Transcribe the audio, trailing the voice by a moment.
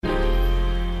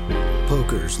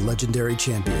Poker's legendary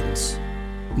champions,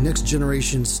 next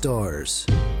generation stars,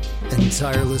 and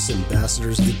tireless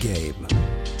ambassadors of the game,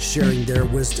 sharing their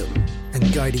wisdom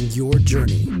and guiding your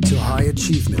journey to high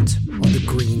achievement on the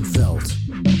green felt.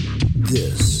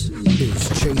 This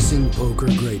is Chasing Poker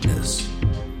Greatness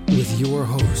with your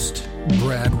host,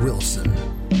 Brad Wilson.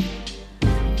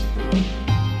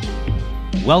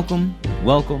 Welcome,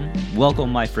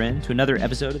 my friend, to another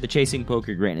episode of the Chasing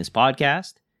Poker Greatness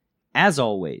podcast. As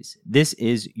always, this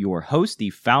is your host, the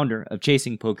founder of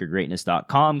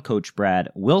ChasingPokerGreatness.com, Coach Brad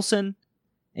Wilson.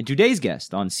 And today's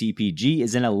guest on CPG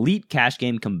is an elite cash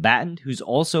game combatant who's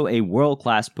also a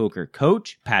world-class poker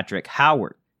coach, Patrick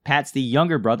Howard. Pat's the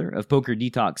younger brother of Poker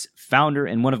Detox founder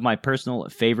and one of my personal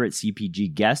favorite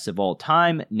CPG guests of all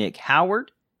time, Nick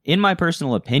Howard. In my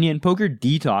personal opinion, Poker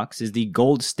Detox is the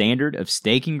gold standard of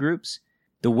staking groups.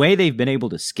 The way they've been able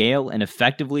to scale and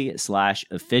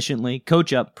effectively/efficiently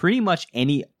coach up pretty much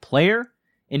any player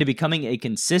into becoming a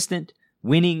consistent,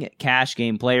 winning cash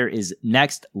game player is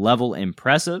next level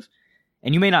impressive.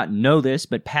 And you may not know this,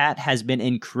 but Pat has been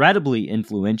incredibly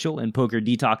influential in Poker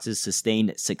Detox's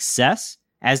sustained success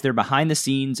as their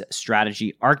behind-the-scenes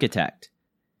strategy architect.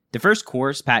 The first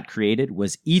course Pat created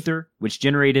was Ether, which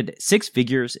generated 6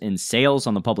 figures in sales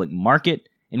on the public market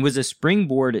and was a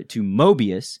springboard to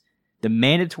Mobius, the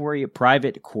mandatory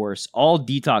private course all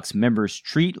Detox members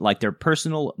treat like their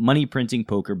personal money-printing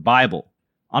poker Bible.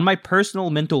 On my personal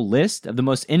mental list of the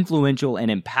most influential and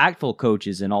impactful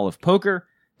coaches in all of poker,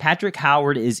 Patrick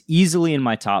Howard is easily in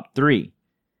my top 3.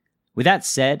 With that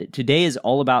said, today is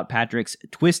all about Patrick's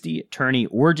twisty-turny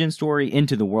origin story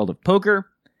into the world of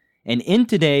poker, and in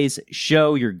today's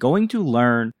show, you're going to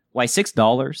learn why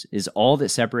 $6 is all that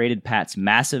separated Pat's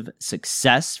massive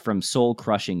success from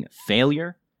soul-crushing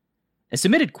failure, a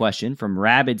submitted question from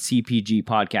rabid CPG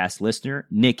podcast listener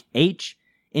Nick H.,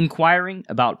 inquiring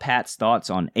about Pat's thoughts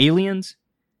on aliens,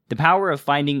 the power of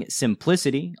finding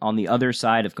simplicity on the other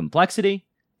side of complexity,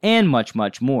 and much,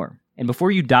 much more. And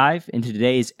before you dive into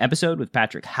today's episode with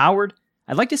Patrick Howard,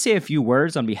 I'd like to say a few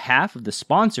words on behalf of the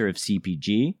sponsor of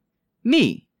CPG,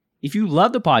 me. If you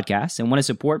love the podcast and want to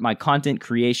support my content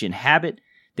creation habit,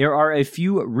 there are a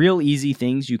few real easy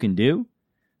things you can do.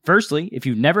 Firstly, if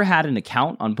you've never had an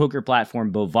account on poker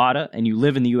platform Bovada and you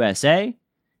live in the USA,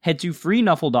 head to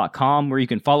freenuffle.com where you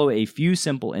can follow a few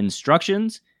simple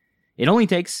instructions. It only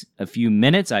takes a few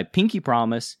minutes, I pinky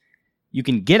promise. You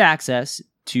can get access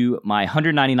to my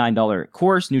 $199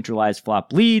 course, Neutralize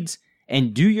Flop Leads,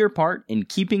 and do your part in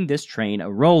keeping this train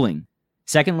rolling.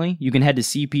 Secondly, you can head to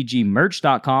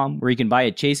cpgmerch.com where you can buy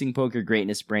a Chasing Poker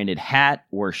Greatness branded hat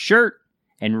or shirt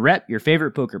and rep your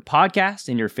favorite poker podcast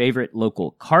in your favorite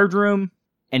local card room.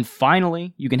 And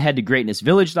finally, you can head to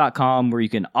greatnessvillage.com where you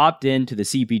can opt in to the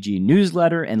CPG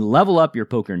newsletter and level up your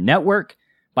poker network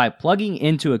by plugging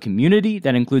into a community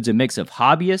that includes a mix of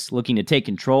hobbyists looking to take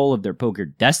control of their poker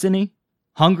destiny,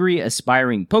 hungry,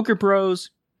 aspiring poker pros,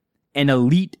 and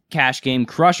elite cash game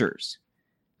crushers.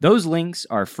 Those links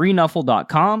are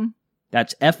freenuffle.com,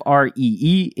 that's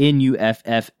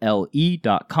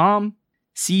FREENUFFLE.com,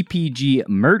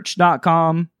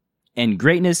 cpgmerch.com, and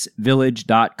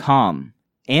greatnessvillage.com.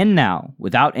 And now,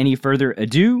 without any further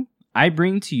ado, I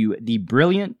bring to you the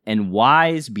brilliant and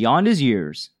wise beyond his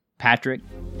years, Patrick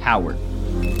Howard.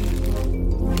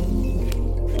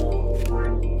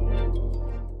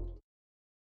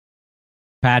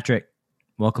 Patrick,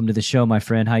 welcome to the show, my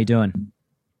friend. How you doing?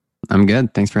 I'm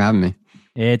good. Thanks for having me.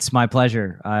 It's my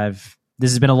pleasure.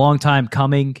 This has been a long time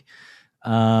coming.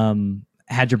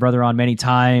 Had your brother on many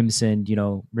times and,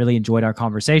 really enjoyed our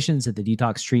conversations at the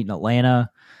Detox Street in Atlanta.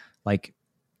 It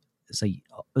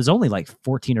was only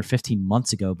 14 or 15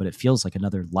 months ago, but it feels like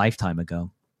another lifetime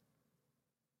ago.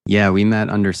 Yeah, we met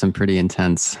under some pretty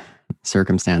intense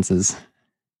circumstances.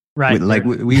 Right.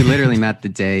 We literally met the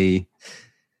day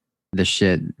the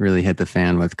shit really hit the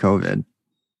fan with COVID.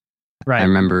 Right. I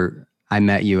remember I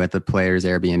met you at the Players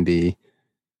Airbnb,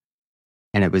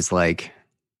 and it was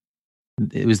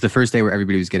the first day where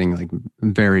everybody was getting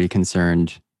very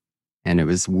concerned, and it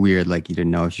was weird. You didn't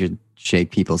know if you should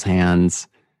shake people's hands.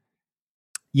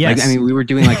 Yes. We were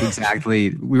doing we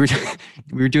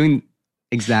were doing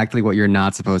exactly what you're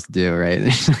not supposed to do, right? A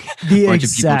bunch of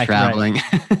people traveling.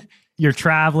 Right. You're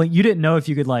traveling. You didn't know if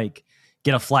you could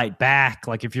get a flight back,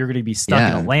 if you're going to be stuck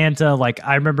in Atlanta.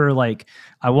 I remember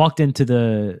I walked into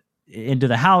the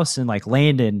house and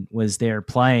Landon was there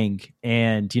playing,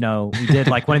 and we did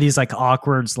one of these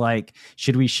awkwards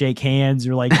should we shake hands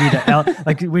or do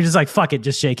the we just fuck it,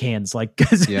 just shake hands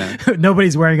because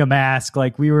nobody's wearing a mask.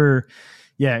 We were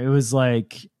it was 1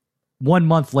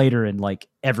 month later and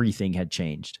everything had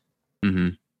changed.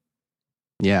 Mm-hmm.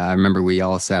 Yeah, I remember we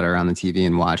all sat around the TV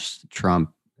and watched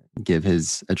Trump give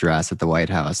his address at the White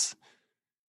House,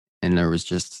 and there was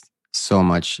just so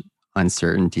much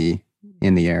uncertainty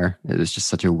in the air. It was just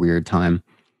such a weird time.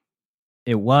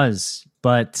 It was,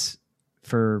 but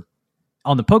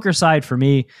on the poker side, for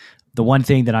me, the one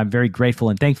thing that I'm very grateful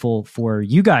and thankful for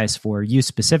you guys, for you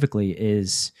specifically,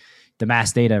 is the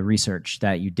mass data research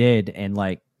that you did, and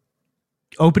like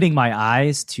opening my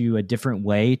eyes to a different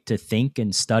way to think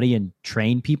and study and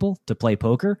train people to play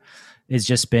poker has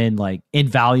just been like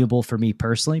invaluable for me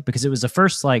personally, because it was the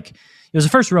first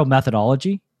real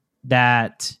methodology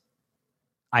that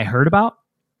I heard about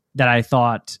that I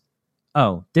thought,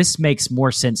 oh, this makes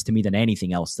more sense to me than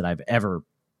anything else that I've ever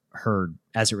heard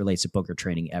as it relates to poker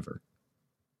training ever.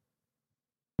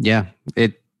 Yeah,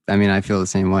 I feel the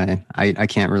same way. I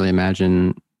can't really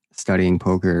imagine studying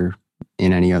poker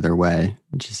in any other way.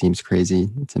 It just seems crazy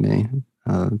to me.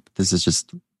 This is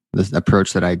just this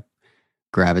approach that I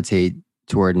gravitate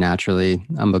toward naturally.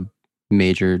 I'm a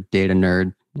major data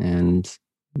nerd, and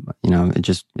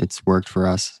it's worked for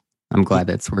us. I'm glad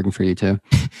that's working for you too.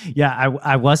 Yeah,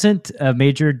 I wasn't a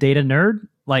major data nerd.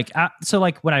 So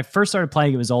when I first started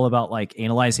playing, it was all about like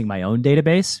analyzing my own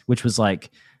database, which was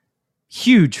like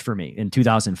huge for me in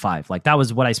 2005. Like that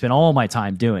was what I spent all my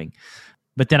time doing.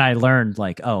 But then I learned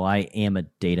like, oh, I am a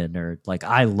data nerd. Like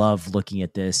I love looking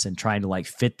at this and trying to like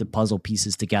fit the puzzle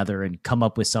pieces together and come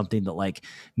up with something that like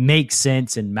makes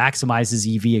sense and maximizes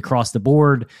EV across the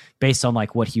board based on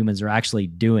like what humans are actually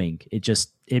doing.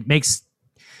 It makes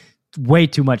way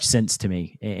too much sense to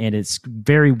me. And it's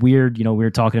very weird. We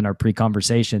were talking in our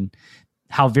pre-conversation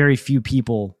how very few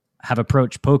people have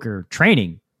approached poker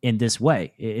training in this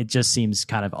way. It just seems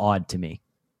kind of odd to me.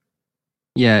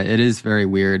 Yeah, it is very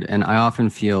weird. And I often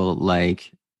feel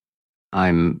like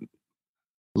I'm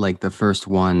like the first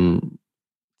one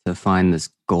to find this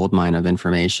gold mine of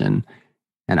information.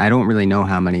 And I don't really know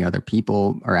how many other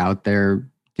people are out there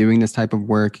doing this type of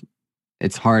work.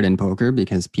 It's hard in poker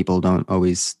because people don't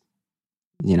always,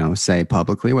 say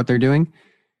publicly what they're doing.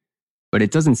 But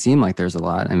it doesn't seem like there's a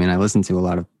lot. I mean, I listen to a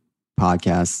lot of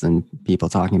podcasts and people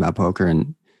talking about poker,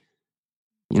 and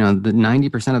the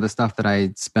 90% of the stuff that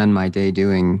I spend my day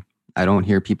doing, I don't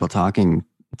hear people talking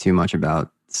too much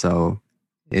about. So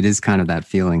it is kind of that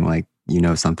feeling like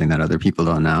something that other people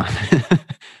don't know.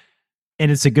 And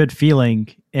it's a good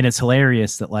feeling, and it's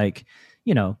hilarious that like,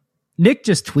 Nick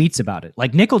just tweets about it.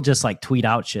 Like Nick will just like tweet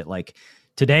out shit like,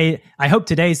 today, I hope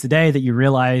today's the day that you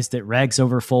realize that regs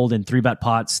overfold in 3-bet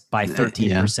pots by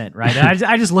 13%, right? And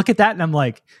I just look at that and I'm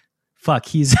like, fuck,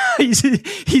 he's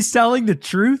telling the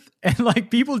truth, and like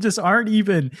people just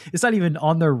it's not even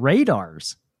on their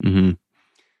radars. Mm-hmm.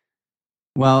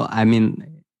 Well, I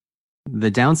mean,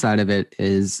 the downside of it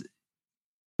is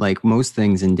like most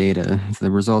things in data,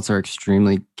 the results are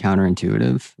extremely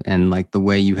counterintuitive, and like the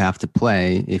way you have to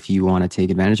play if you want to take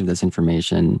advantage of this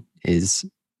information is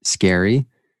scary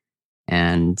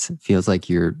and feels like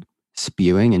you're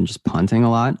spewing and just punting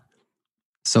a lot.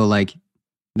 So like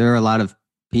there are a lot of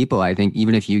people, I think,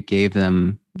 even if you gave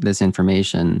them this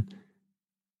information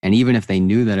and even if they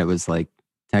knew that it was like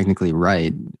technically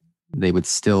right, they would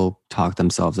still talk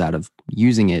themselves out of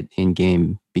using it in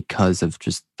game because of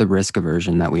just the risk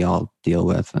aversion that we all deal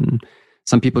with. And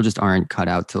some people just aren't cut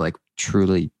out to like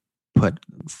truly put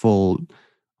full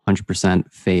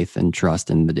 100% faith and trust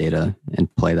in the data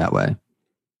and play that way.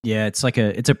 Yeah, it's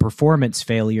a performance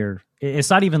failure.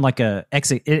 It's not even like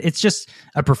it's just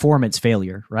a performance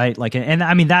failure, right? Like, and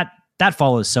I mean that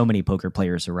follows so many poker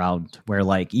players around where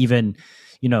like even,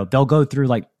 they'll go through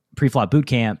like pre-flop boot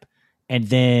camp and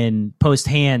then post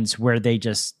hands where they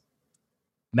just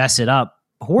mess it up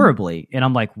horribly. And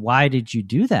I'm like, why did you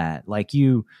do that? Like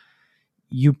you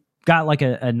got like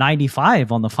a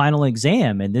 95 on the final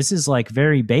exam, and this is like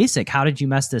very basic. How did you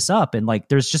mess this up? And like,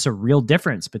 there's just a real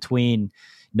difference between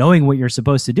knowing what you're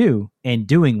supposed to do and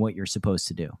doing what you're supposed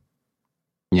to do.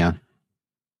 Yeah.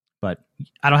 But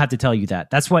I don't have to tell you that.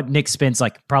 That's what Nick spends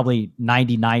like probably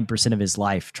 99% of his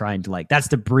life trying to like, that's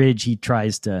the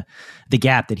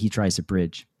gap that he tries to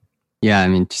bridge. Yeah. I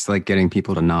mean, just like getting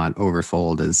people to not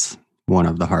overfold is one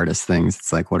of the hardest things.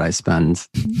 It's like what I spend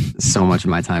so much of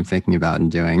my time thinking about and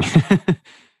doing.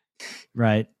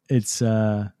 Right. It's,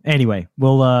 anyway,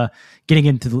 we'll, getting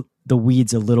into the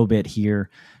weeds a little bit here,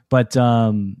 but,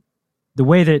 the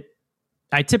way that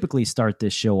I typically start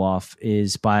this show off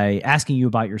is by asking you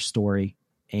about your story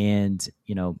and,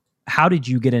 how did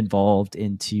you get involved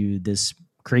into this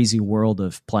crazy world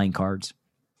of playing cards?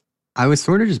 I was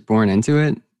sort of just born into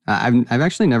it. I've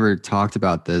actually never talked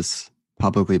about this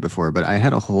publicly before, but I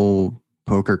had a whole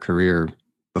poker career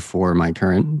before my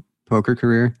current poker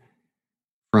career.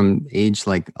 from age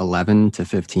like 11 to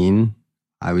 15,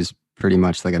 I was pretty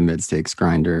much like a mid-stakes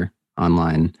grinder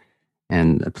online,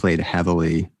 and I played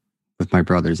heavily with my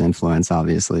brother's influence,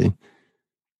 obviously.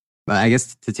 But I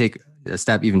guess to take a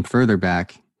step even further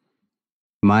back,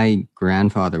 my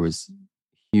grandfather was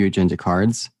huge into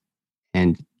cards,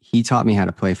 and he taught me how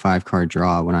to play 5-card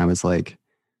draw when I was like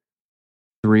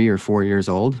 3 or 4 years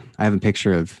old. I have a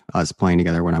picture of us playing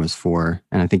together when I was 4,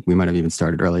 and I think we might have even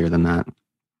started earlier than that.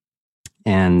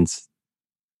 And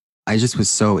I just was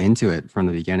so into it from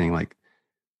the beginning. Like,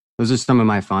 those are some of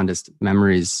my fondest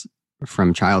memories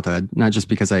from childhood, not just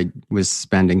because I was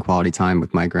spending quality time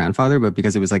with my grandfather, but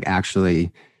because it was like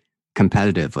actually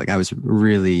competitive. Like, I was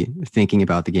really thinking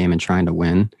about the game and trying to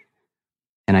win.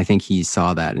 And I think he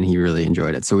saw that and he really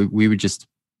enjoyed it. So we would just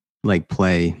like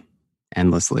play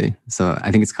endlessly. So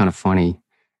I think it's kind of funny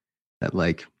that,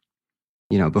 like,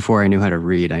 you know, before I knew how to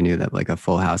read, I knew that like a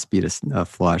full house beat a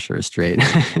flush or a straight.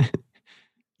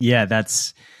 Yeah,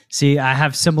 see, I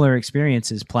have similar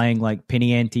experiences playing like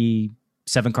penny ante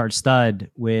 7-card stud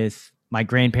with my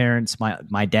grandparents,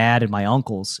 my dad, and my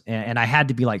uncles. And I had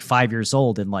to be like 5 years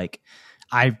old. And like,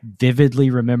 I vividly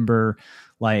remember,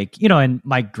 like, you know, and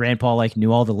my grandpa like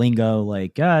knew all the lingo,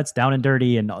 like, it's down and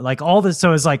dirty and like all this.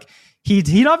 So it's like,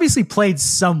 he'd obviously played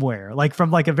somewhere, like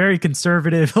from like a very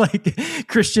conservative, like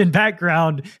Christian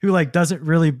background, who like doesn't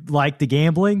really like the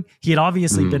gambling. He had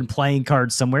obviously been playing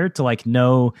cards somewhere to like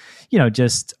know, you know,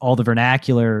 just all the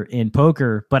vernacular in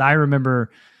poker. But I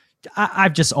remember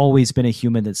I've just always been a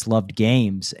human that's loved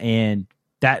games, and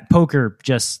that poker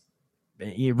just,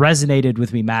 it resonated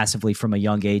with me massively from a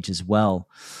young age as well.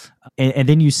 And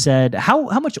then you said, how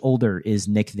much older is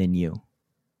Nick than you?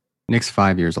 Nick's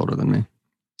 5 years older than me.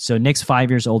 So Nick's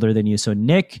 5 years older than you. So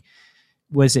Nick,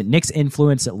 was it Nick's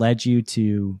influence that led you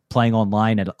to playing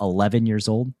online at 11 years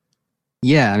old?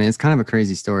 Yeah, I mean, it's kind of a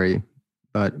crazy story.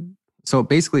 But so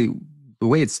basically, the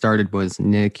way it started was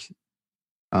Nick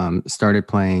started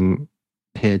playing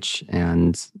pitch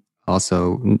and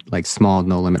also like small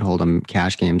no limit hold'em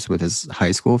cash games with his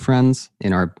high school friends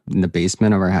in the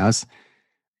basement of our house.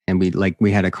 And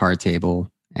we had a card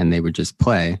table and they would just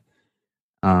play.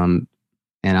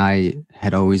 And I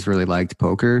had always really liked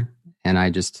poker, and I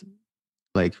just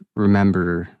like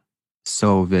remember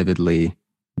so vividly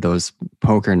those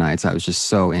poker nights. I was just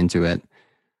so into it.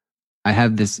 I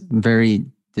have this very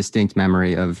distinct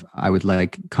memory of I would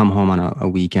like come home on a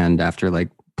weekend after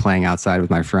like playing outside with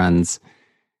my friends,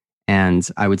 and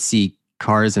I would see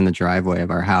cars in the driveway of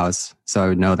our house. So I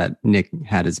would know that Nick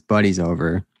had his buddies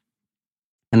over.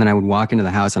 And then I would walk into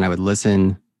the house and I would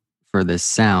listen for this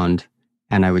sound,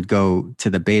 and I would go to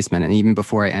the basement. And even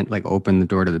before I open the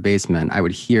door to the basement, I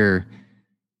would hear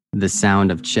the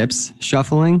sound of chips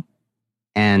shuffling,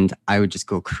 and I would just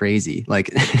go crazy.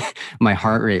 Like my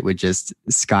heart rate would just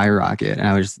skyrocket, and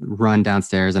I would just run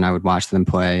downstairs and I would watch them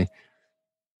play.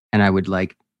 And I would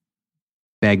like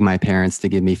beg my parents to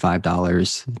give me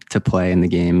 $5 to play in the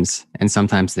games. And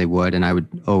sometimes they would, and I would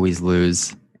always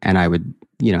lose. And I would,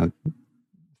 you know,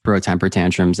 throw temper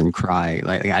tantrums and cry.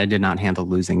 Like I did not handle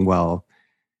losing well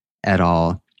at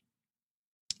all.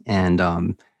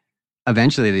 And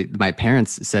eventually my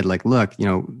parents said, like, look, you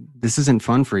know, this isn't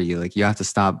fun for you. Like, you have to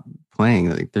stop playing.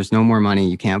 Like, there's no more money.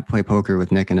 You can't play poker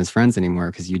with Nick and his friends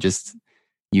anymore because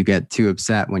you get too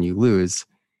upset when you lose.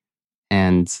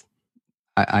 And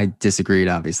I disagreed,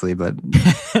 obviously, but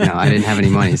you know, I didn't have any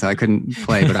money, so I couldn't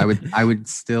play. But I would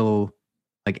still,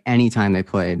 like, anytime they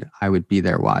played, I would be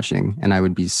there watching, and I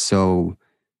would be so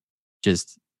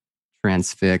just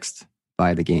transfixed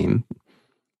by the game.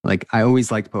 Like, I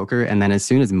always liked poker, and then as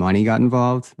soon as money got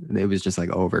involved, it was just like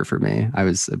over for me. I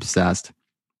was obsessed.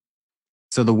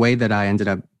 So the way that I ended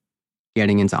up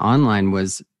getting into online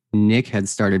was Nick had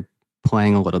started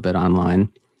playing a little bit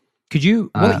online.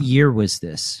 What year was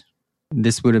this?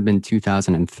 This would have been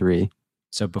 2003.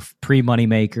 So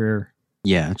pre-Moneymaker.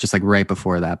 Yeah, just like right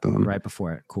before that boom. Right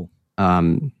before it. Cool.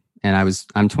 And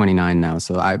I'm 29 now.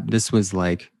 So this was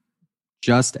like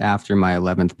just after my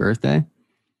 11th birthday.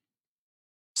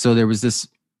 So there was this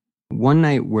one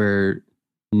night where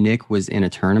Nick was in a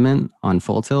tournament on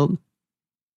Full Tilt,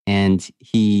 and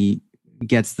he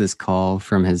gets this call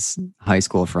from his high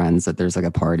school friends that there's like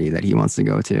a party that he wants to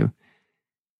go to.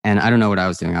 And I don't know what I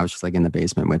was doing. I was just like in the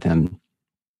basement with him.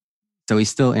 So he's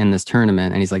still in this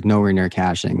tournament, and he's like nowhere near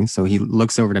cashing. So he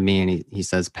looks over to me and he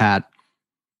says, Pat,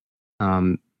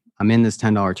 I'm in this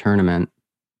 $10 tournament,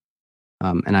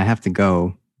 and I have to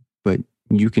go, but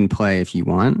you can play if you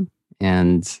want,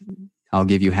 and I'll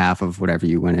give you half of whatever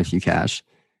you win if you cash.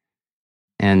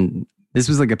 And this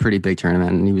was like a pretty big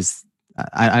tournament, and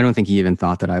I don't think he even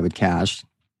thought that I would cash.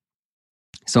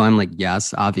 So I'm like,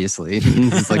 yes, obviously.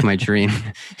 This is like my dream.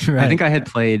 Right. I think I had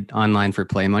played online for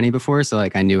Play Money before, so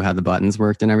like I knew how the buttons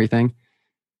worked and everything.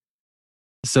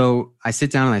 So I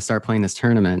sit down and I start playing this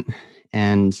tournament,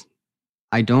 and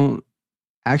I don't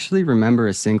actually remember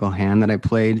a single hand that I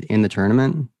played in the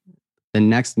tournament. The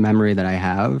next memory that I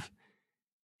have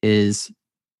is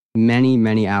many,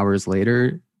 many hours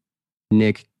later,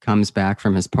 Nick comes back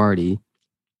from his party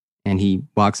and he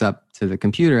walks up to the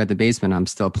computer at the basement. I'm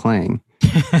still playing.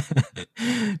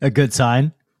 A good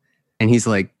sign. And he's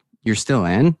like, "You're still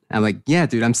in?" I'm like, "Yeah,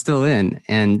 dude, I'm still in."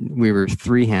 And we were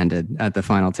 3-handed at the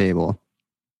final table.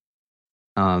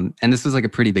 And this was like a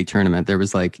pretty big tournament. There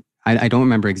was like, I don't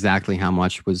remember exactly how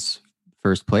much was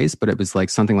first place, but it was like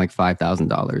something like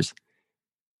 $5,000.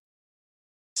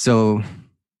 So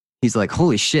he's like,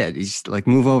 "Holy shit." He's like,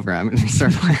 "Move over. I'm going to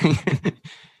start playing."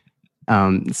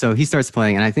 So he starts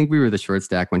playing, and I think we were the short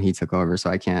stack when he took over, so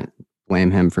I can't blame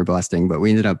him for busting, but we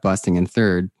ended up busting in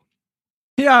third.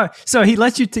 Yeah. So he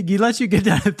lets you get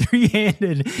down to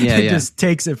 3-handed and just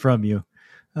takes it from you.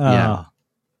 Yeah.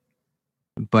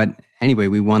 But anyway,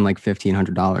 we won like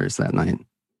 $1,500 that night.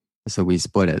 So we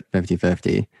split it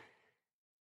 50-50.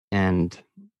 And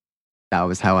that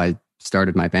was how I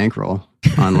started my bankroll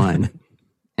online.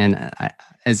 And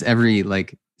as every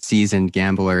like seasoned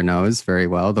gambler knows very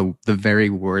well, the very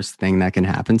worst thing that can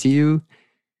happen to you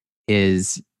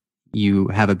is you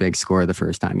have a big score the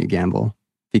first time you gamble,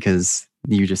 because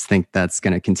you just think that's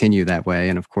going to continue that way.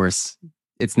 And of course,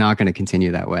 it's not going to continue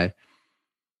that way.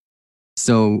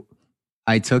 So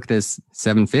I took this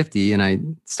 750 and I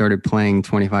started playing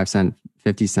 25 cent,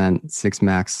 50 cent, 6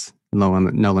 max, no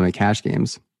limit cash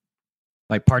games.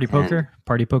 Like party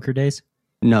poker days?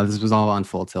 No, this was all on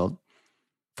Full Tilt.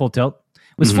 Full Tilt?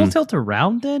 Was Full Tilt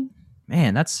around then?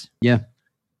 Man, that's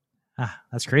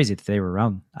crazy that they were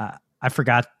around. I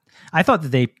forgot. I thought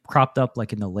that they cropped up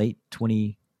like in the late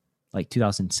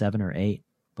 2007 or 8,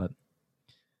 but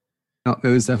no, it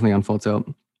was definitely on Full Tilt.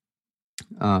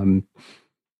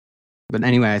 But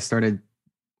anyway, I started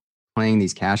playing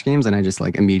these cash games and I just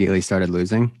like immediately started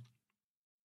losing.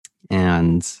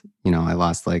 And, I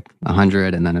lost like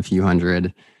 100 and then a few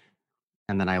hundred.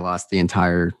 And then I lost the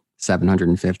entire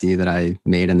 750 that I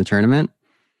made in the tournament.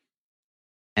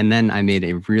 And then I made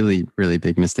a really, really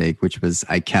big mistake, which was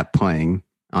I kept playing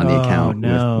on the account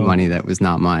with money that was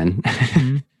not mine.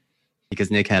 Mm-hmm. Because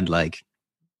Nick had like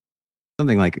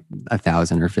something like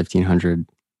 1,000 or 1,500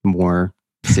 more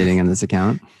sitting in this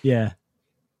account. Yeah.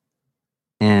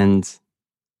 And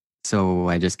so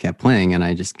I just kept playing and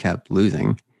I just kept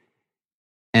losing.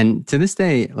 And to this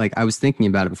day, like I was thinking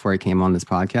about it before I came on this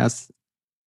podcast.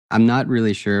 I'm not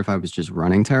really sure if I was just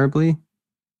running terribly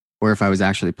or if I was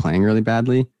actually playing really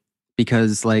badly,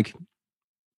 because like,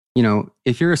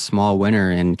 if you're a small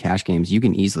winner in cash games, you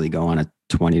can easily go on a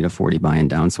 20 to 40 buy-in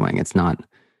downswing. It's not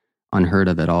unheard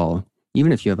of at all.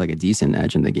 Even if you have like a decent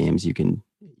edge in the games, you can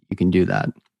do that.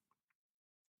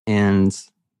 And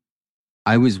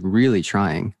I was really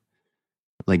trying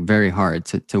like very hard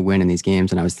to win in these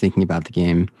games. And I was thinking about the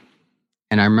game.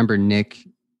 And I remember Nick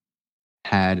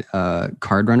had a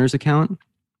Card Runners account.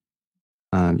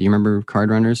 Do you remember Card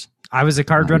Runners? I was a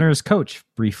Card Runners coach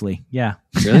briefly. Yeah.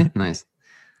 Really? Nice.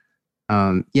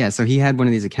 Yeah. So he had one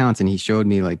of these accounts and he showed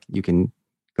me like, you can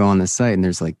go on this site and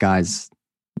there's like guys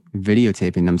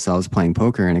videotaping themselves playing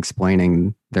poker and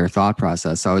explaining their thought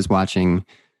process. So I was watching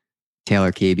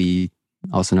Taylor KB,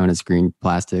 also known as Green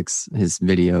Plastics, his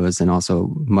videos, and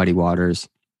also Muddy Waters.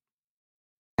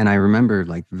 And I remember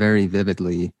like very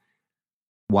vividly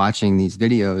watching these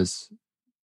videos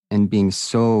and being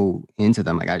so into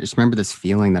them. Like I just remember this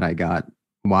feeling that I got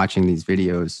watching these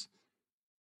videos,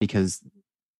 because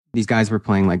these guys were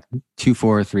playing like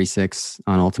 2-4, 3-6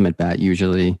 on Ultimate Bet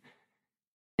usually.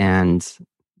 And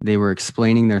they were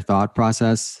explaining their thought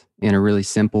process in a really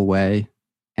simple way.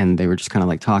 And they were just kind of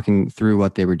like talking through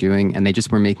what they were doing. And they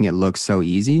just were making it look so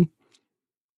easy.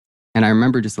 And I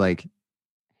remember just like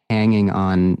hanging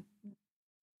on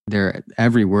their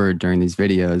every word during these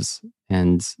videos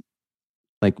and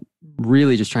like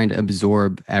really just trying to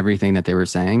absorb everything that they were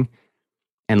saying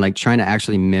and like trying to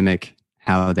actually mimic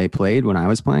how they played when I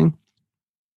was playing.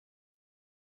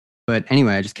 But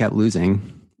anyway, I just kept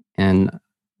losing. And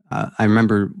I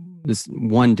remember this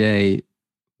one day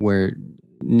where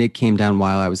Nick came down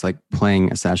while I was like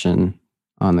playing a session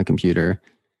on the computer.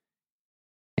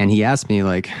 And he asked me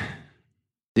like,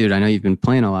 "Dude, I know you've been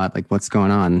playing a lot. Like, what's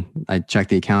going on?" I checked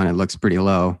the account. It looks pretty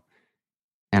low.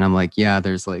 And I'm like, "Yeah,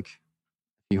 there's like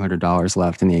a few $100s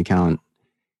left in the account."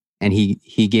 And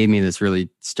he gave me this really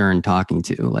stern talking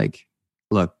to, like,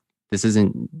 "Look, this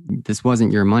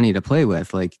wasn't your money to play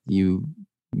with. Like, you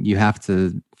you have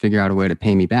to figure out a way to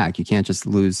pay me back. You can't just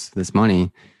lose this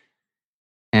money.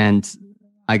 And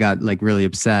I got like really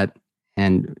upset.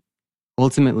 And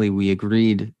ultimately we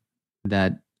agreed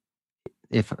that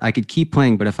if I could keep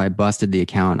playing, but if I busted the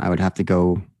account, I would have to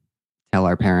go tell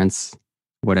our parents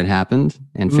what had happened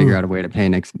and figure out a way to pay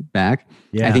Nick back.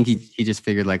 Yeah. I think he just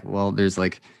figured like, well, there's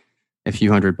like a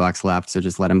few $100 left, so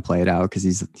just let him play it out because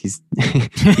he's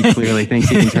he clearly thinks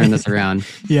he can turn this around.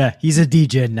 Yeah, he's a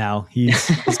DJ now. He's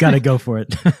got to go for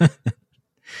it.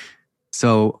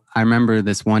 So I remember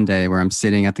this one day where I'm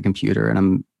sitting at the computer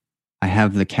and I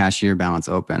have the cashier balance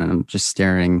open and I'm just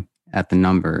staring at the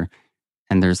number,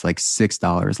 and there's like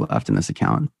 $6 left in this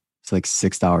account. It's like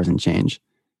 $6 and change.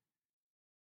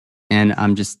 And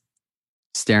I'm just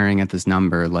staring at this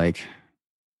number like,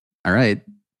 all right,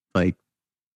 like,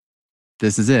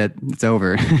 this is it. It's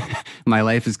over. My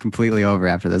life is completely over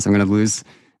after this. I'm going to lose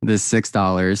this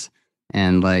 $6.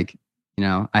 And like, you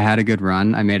know, I had a good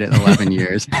run. I made it 11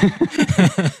 years.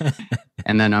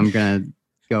 And then I'm going to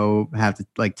go have to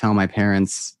like tell my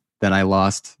parents that I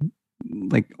lost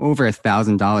like over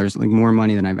 $1,000, like more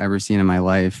money than I've ever seen in my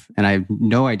life. And I have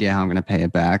no idea how I'm going to pay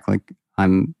it back. Like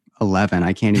I'm 11.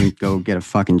 I can't even go get a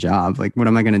fucking job. Like, what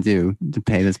am I going to do to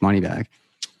pay this money back?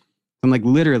 I'm like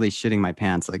literally shitting my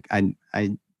pants. Like I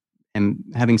am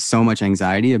having so much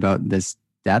anxiety about this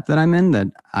debt that I'm in that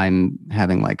I'm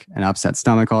having like an upset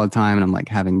stomach all the time. And I'm like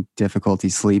having difficulty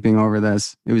sleeping over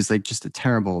this. It was like just a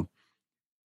terrible,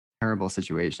 terrible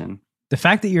situation. The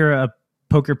fact that you're a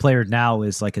poker player now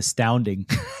is like astounding.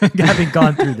 Having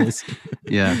gone through this.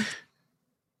 Yeah.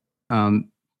 But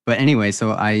anyway,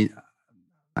 so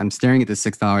I'm staring at the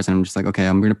 $6 and I'm just like, okay,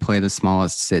 I'm going to play the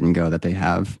smallest sit and go that they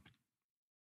have.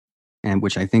 And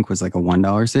which I think was like a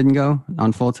 $1 sit and go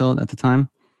on Full Tilt at the time.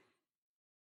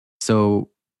 So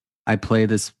I play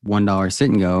this $1 sit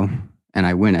and go and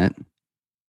I win it.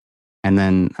 And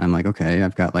then I'm like, okay,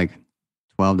 I've got like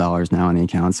 $12 now on the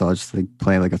account. So I'll just like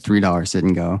play like a $3 sit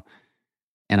and go.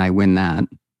 And I win that.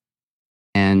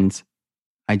 And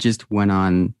I just went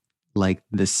on like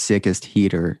the sickest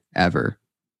heater ever.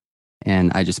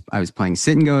 And I was playing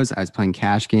sit and goes, I was playing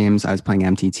cash games, I was playing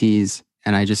MTTs,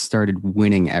 and I just started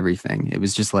winning everything. It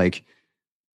was just like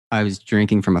I was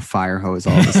drinking from a fire hose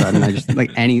all of a sudden. I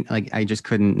just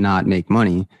couldn't not make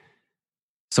money.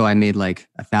 So I made like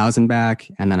 1,000 back,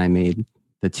 and then I made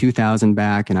the 2,000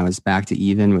 back, and I was back to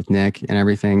even with Nick and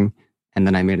everything. And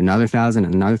then I made another 1,000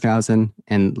 and another 1,000.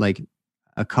 And like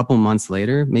a couple months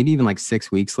later, maybe even like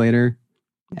 6 weeks later,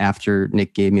 after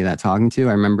Nick gave me that talking to,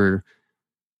 I remember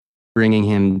bringing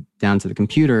him down to the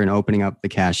computer and opening up the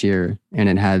cashier, and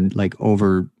it had like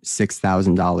over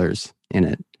 $6,000 in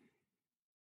it.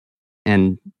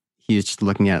 And he was just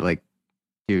looking at it like,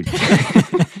 dude,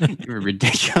 you're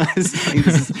ridiculous. Like,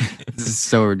 this is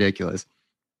so ridiculous.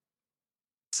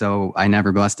 So I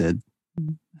never busted.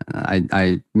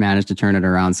 I managed to turn it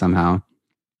around somehow.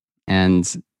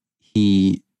 And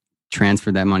he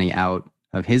transferred that money out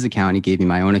of his account. He gave me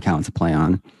my own account to play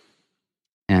on.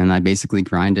 And I basically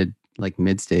grinded like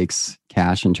mid-stakes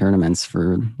cash and tournaments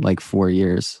for like 4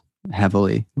 years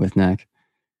heavily with Nick.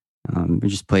 We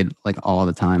just played like all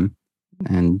the time.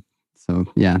 And so,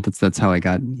 yeah, that's how I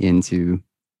got into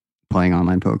playing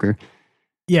online poker.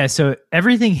 Yeah. So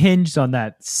everything hinged on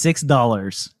that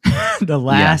 $6, the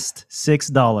last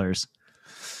 $6.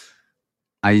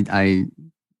 I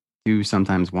do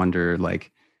sometimes wonder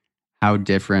like how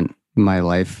different my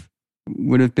life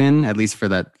would have been, at least for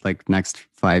that like next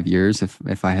 5 years,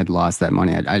 if I had lost that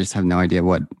money. I just have no idea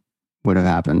what would have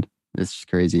happened. It's just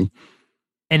crazy.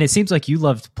 And it seems like you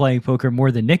loved playing poker more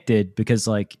than Nick did, because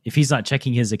like if he's not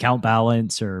checking his account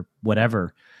balance or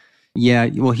whatever. Yeah,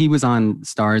 well, he was on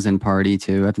Stars and Party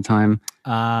too at the time.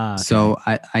 Okay. So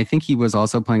I think he was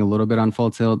also playing a little bit on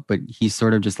Full Tilt, but he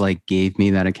sort of just like gave me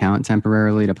that account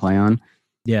temporarily to play on.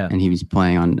 Yeah. And he was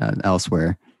playing on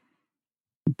elsewhere.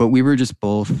 But we were just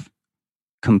both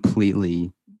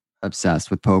completely obsessed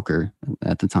with poker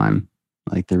at the time.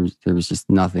 Like there was just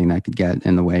nothing that could get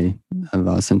in the way of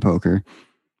us in poker.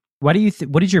 Why do you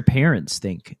what did your parents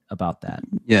think about that?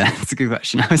 Yeah, that's a good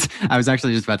question. I was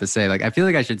actually just about to say, like, I feel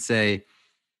like I should say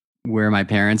where my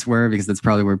parents were, because that's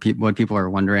probably where what people are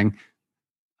wondering.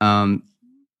 Our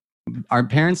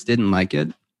parents didn't like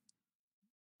it.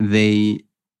 They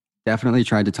definitely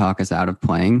tried to talk us out of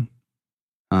playing.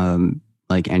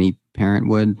 Like any parent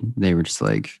would. They were just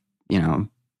like, you know,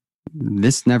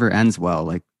 this never ends well.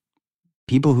 Like,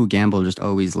 people who gamble just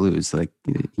always lose. Like,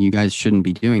 you guys shouldn't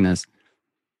be doing this.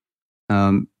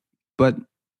 But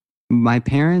my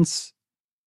parents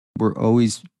were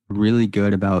always really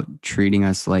good about treating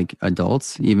us like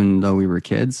adults, even though we were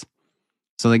kids.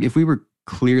 So like if we were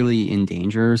clearly in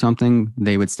danger or something,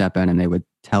 they would step in and they would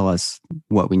tell us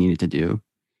what we needed to do.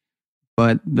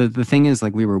 But the thing is,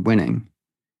 like, we were winning.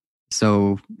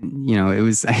 So, it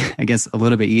was, I guess, a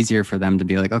little bit easier for them to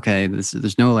be like, okay,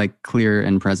 there's no like clear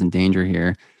and present danger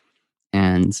here.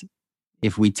 And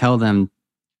if we tell them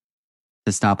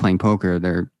to stop playing poker,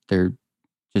 they're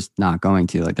just not going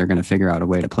to. Like, they're going to figure out a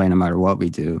way to play no matter what we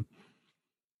do.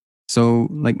 So,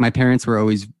 like, my parents were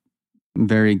always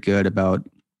very good about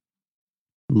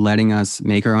letting us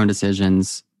make our own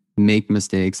decisions, make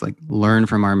mistakes, like learn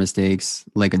from our mistakes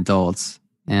like adults.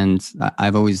 And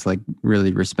I've always like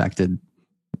really respected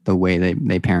the way they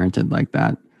parented like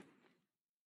that.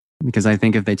 Because I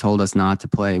think if they told us not to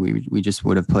play, we just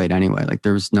would have played anyway. Like,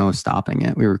 there was no stopping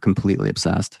it. We were completely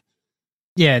obsessed.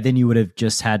 Yeah, then you would have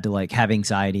just had to like have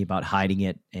anxiety about hiding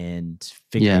it and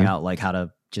figuring out like how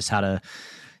to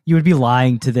you would be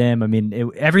lying to them. I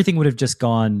mean, everything would have just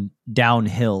gone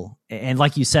downhill. And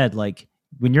like you said, like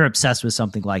when you're obsessed with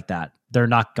something like that, they're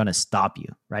not going to stop you,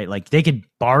 right? Like they could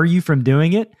bar you from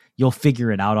doing it. You'll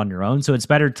figure it out on your own. So it's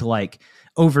better to like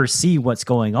oversee what's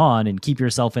going on and keep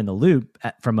yourself in the loop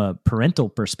from a parental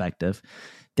perspective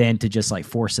than to just like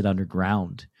force it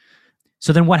underground.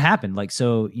 So then what happened? Like,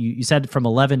 so you said from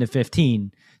 11 to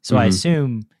 15. So I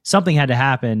assume something had to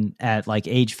happen at like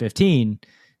age 15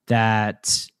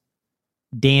 that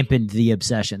dampened the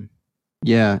obsession.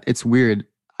 Yeah, it's weird.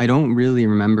 I don't really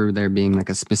remember there being like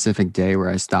a specific day where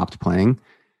I stopped playing,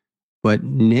 but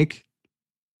Nick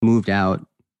moved out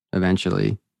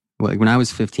eventually. Like when I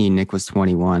was 15, Nick was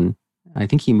 21. I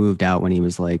think he moved out when he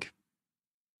was like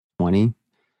 20.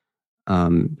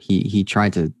 He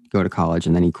tried to go to college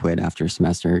and then he quit after a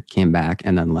semester, came back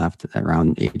and then left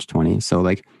around age 20. So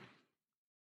like,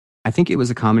 I think it was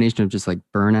a combination of just like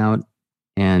burnout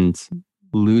and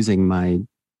losing my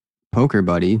poker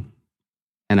buddy.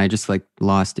 And I just like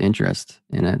lost interest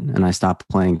in it and I stopped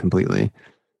playing completely.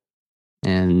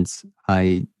 And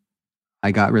I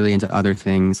got really into other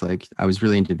things. Like I was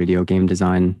really into video game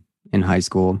design in high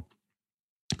school.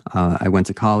 I went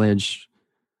to college.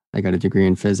 I got a degree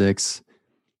in physics.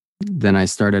 Then I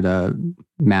started a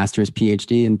master's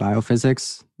PhD in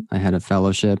biophysics. I had a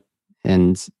fellowship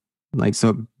and like,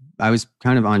 so I was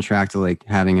kind of on track to like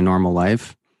having a normal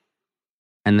life.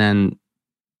 And then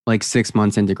like 6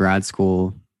 months into grad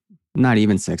school, not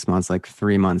even 6 months, like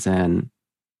 3 months in,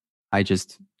 I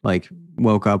just like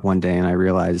woke up one day and I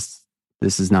realized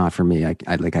this is not for me. I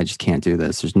just can't do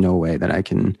this. There's no way that I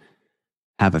can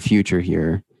have a future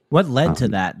here. What led to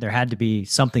that? There had to be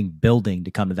something building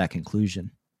to come to that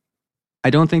conclusion. I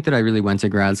don't think that I really went to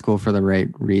grad school for the right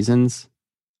reasons.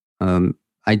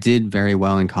 I did very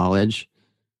well in college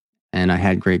and I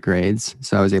had great grades.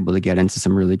 So I was able to get into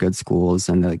some really good schools.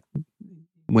 And like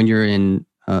when you're in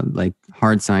like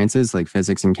hard sciences, like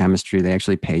physics and chemistry, they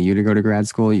actually pay you to go to grad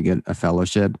school. You get a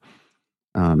fellowship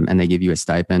and they give you a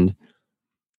stipend.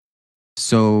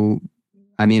 So,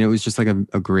 I mean, it was just like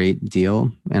a great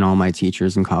deal. And all my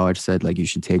teachers in college said, like, you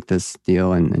should take this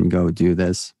deal and go do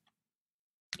this.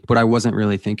 But I wasn't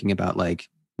really thinking about like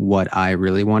what I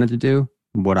really wanted to do,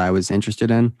 what I was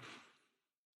interested in.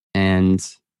 And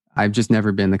I've just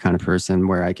never been the kind of person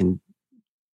where I can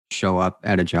show up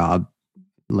at a job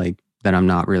like that I'm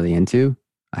not really into.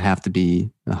 I have to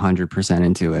be 100%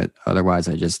 into it. Otherwise,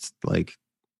 I just like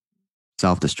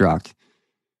self-destruct.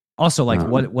 Also, like,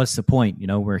 what's the point? You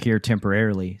know, we're here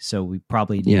temporarily, so we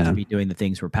probably need to be doing the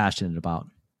things we're passionate about.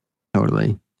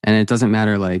 Totally. And it doesn't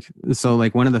matter, like, so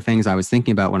like one of the things I was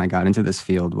thinking about when I got into this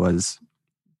field was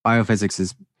biophysics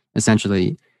is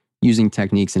essentially using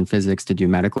techniques in physics to do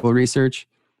medical research.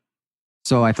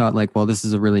 So I thought like, well, this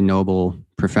is a really noble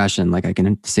profession. Like I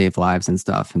can save lives and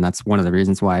stuff. And that's one of the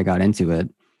reasons why I got into it.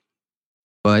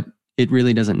 But it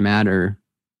really doesn't matter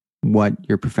what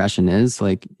your profession is.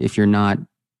 Like if you're not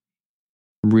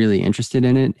really interested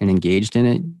in it and engaged in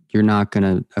it, you're not going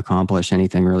to accomplish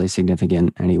anything really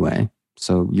significant anyway.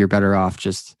 So you're better off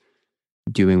just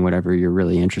doing whatever you're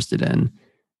really interested in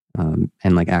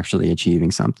and like actually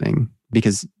achieving something.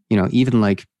 Because, you know, even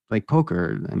like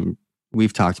poker, I mean,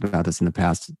 we've talked about this in the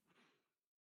past.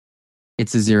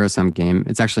 It's a zero-sum game.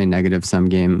 It's actually a negative-sum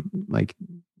game. Like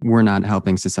we're not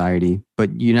helping society,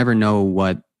 but you never know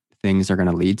what things are going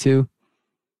to lead to.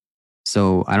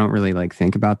 So I don't really like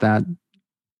think about that.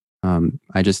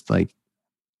 I just like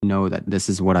know that this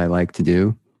is what I like to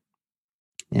do.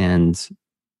 And,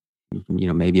 you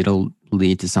know, maybe it'll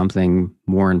lead to something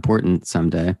more important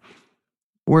someday.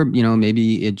 Or, you know,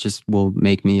 maybe it just will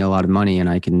make me a lot of money and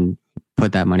I can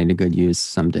put that money to good use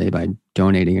someday by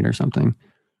donating it or something.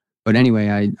 But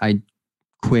anyway, I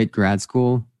quit grad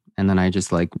school and then I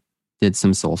just like did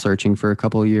some soul searching for a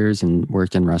couple of years and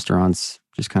worked in restaurants,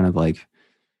 just kind of like,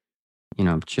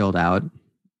 chilled out.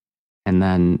 And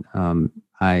then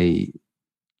I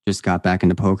just got back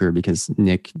into poker because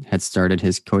Nick had started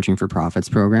his Coaching for Profits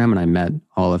program, and I met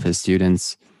all of his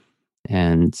students,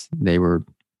 and they were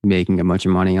making a bunch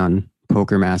of money on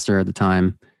Poker Master at the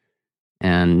time.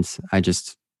 And I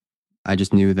just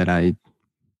knew that I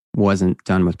wasn't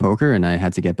done with poker and I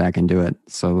had to get back into it.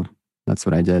 So that's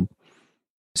what I did.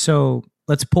 So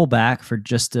let's pull back for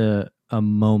just a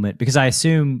moment, because I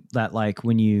assume that like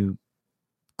when you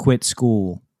quit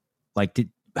school, like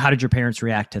how did your parents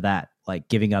react to that? Like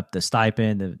giving up the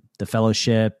stipend, the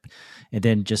fellowship, and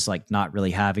then just like not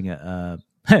really having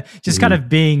just kind of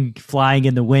being flying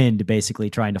in the wind, basically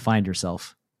trying to find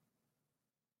yourself.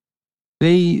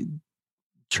 They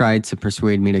tried to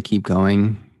persuade me to keep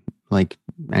going, like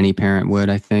any parent would,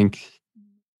 I think.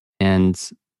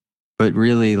 But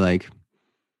really, like,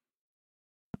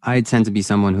 I tend to be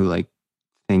someone who like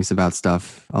thinks about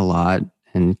stuff a lot.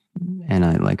 And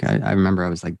I remember I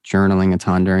was like journaling a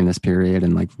ton during this period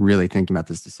and like really thinking about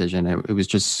this decision. It was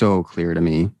just so clear to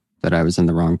me that I was in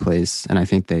the wrong place. And I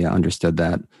think they understood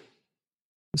that.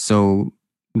 So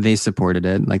they supported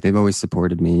it. Like they've always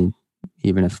supported me,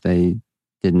 even if they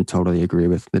didn't totally agree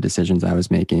with the decisions I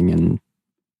was making. And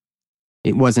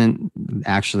it wasn't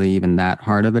actually even that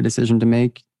hard of a decision to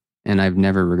make. And I've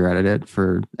never regretted it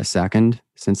for a second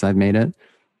since I've made it.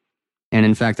 And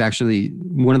in fact, actually,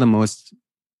 one of the most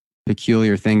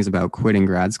peculiar things about quitting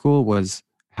grad school was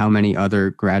how many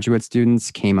other graduate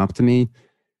students came up to me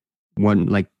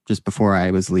just before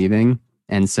I was leaving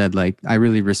and said, like, I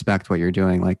really respect what you're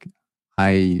doing. Like,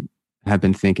 I have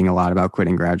been thinking a lot about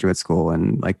quitting graduate school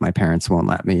and like my parents won't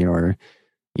let me, or,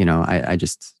 I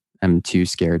just am too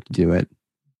scared to do it.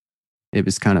 It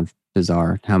was kind of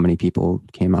bizarre how many people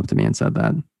came up to me and said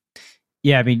that.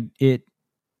 Yeah, I mean,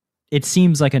 it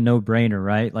seems like a no-brainer,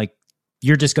 right? Like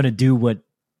you're just going to do what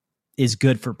is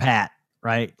good for Pat,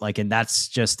 right? Like, and that's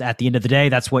just at the end of the day,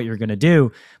 that's what you're going to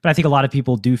do. But I think a lot of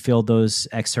people do feel those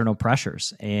external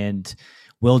pressures and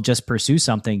will just pursue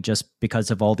something just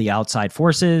because of all the outside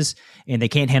forces, and they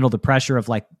can't handle the pressure of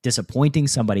like disappointing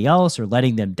somebody else or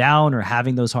letting them down or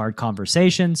having those hard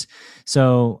conversations.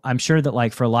 So I'm sure that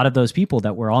like for a lot of those people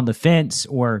that were on the fence,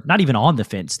 or not even on the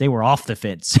fence, they were off the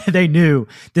fence. They knew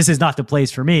this is not the place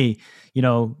for me.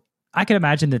 I can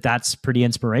imagine that that's pretty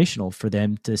inspirational for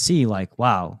them to see like,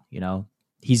 wow,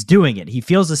 he's doing it. He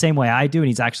feels the same way I do, and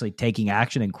he's actually taking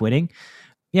action and quitting.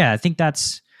 Yeah, I think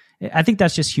that's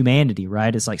just humanity,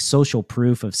 right? It's like social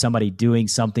proof of somebody doing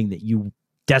something that you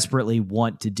desperately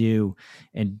want to do.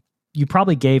 And you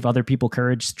probably gave other people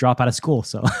courage to drop out of school.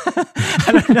 So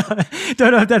I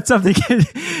don't know if that's something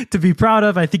to be proud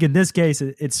of. I think in this case,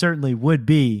 it certainly would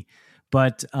be.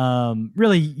 But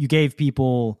really, you gave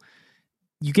people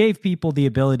the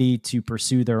ability to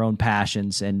pursue their own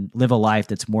passions and live a life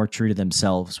that's more true to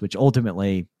themselves, which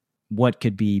ultimately, what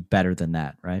could be better than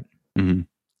that, right? Mm-hmm.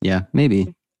 Yeah,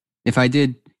 maybe. If I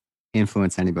did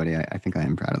influence anybody, I think I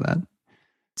am proud of that.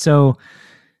 So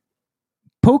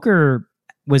poker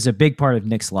was a big part of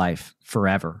Nick's life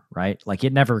forever, right? Like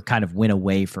it never kind of went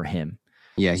away for him.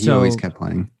 Yeah, he always kept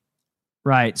playing.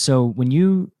 Right. So when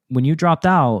you dropped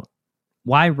out,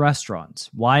 why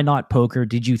restaurants? Why not poker?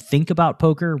 Did you think about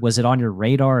poker? Was it on your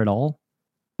radar at all?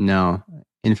 No.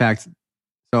 In fact,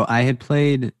 so I had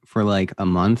played for like a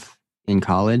month in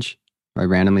college. I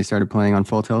randomly started playing on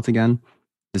Full Tilt again.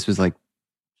 This was like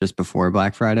just before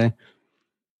Black Friday.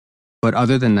 But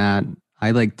other than that,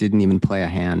 I like didn't even play a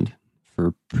hand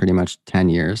for pretty much 10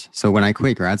 years. So when I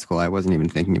quit grad school, I wasn't even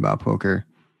thinking about poker.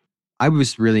 I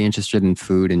was really interested in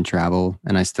food and travel,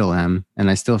 and I still am. And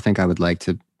I still think I would like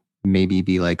to maybe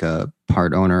be like a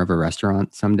part owner of a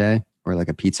restaurant someday, or like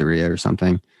a pizzeria or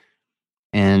something.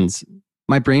 And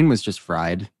my brain was just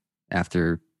fried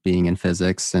after being in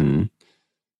physics and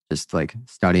just like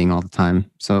studying all the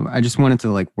time. So I just wanted to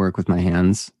like work with my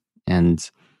hands. And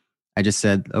I just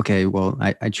said, okay, well,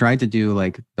 I tried to do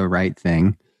like the right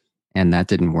thing and that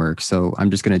didn't work. So I'm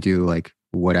just going to do like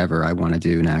whatever I want to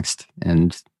do next.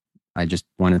 And I just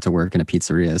wanted to work in a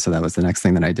pizzeria. So that was the next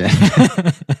thing that I did.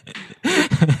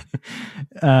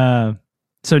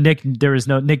 So Nick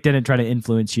didn't try to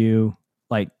influence you.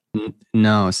 Like,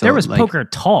 no. So there was like, poker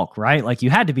talk, right? Like you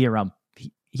had to be around.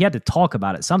 He had to talk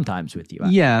about it sometimes with you.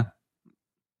 Yeah.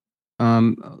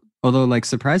 Although like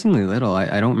surprisingly little,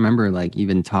 I don't remember like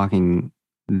even talking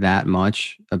that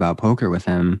much about poker with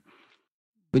him.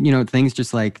 But things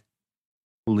just like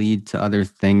lead to other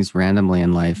things randomly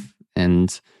in life.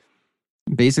 And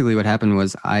basically what happened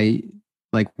was I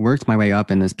like worked my way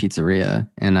up in this pizzeria,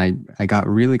 and I got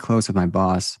really close with my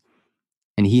boss,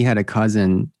 And he had a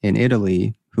cousin in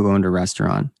Italy who owned a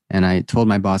restaurant. And I told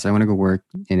my boss, I want to go work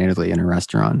in Italy in a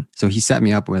restaurant. So he set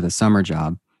me up with a summer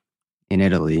job in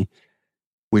Italy,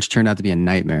 which turned out to be a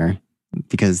nightmare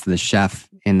because the chef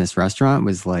in this restaurant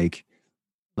was like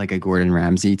a Gordon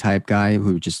Ramsay type guy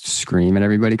who would just scream at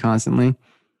everybody constantly.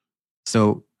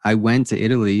 So I went to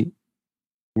Italy,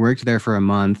 worked there for a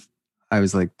month. I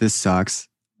was like, this sucks.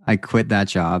 I quit that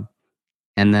job.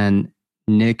 And then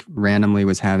Nick randomly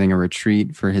was having a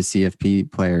retreat for his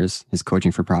CFP players, his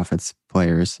Coaching for Profits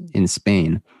players in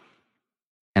Spain.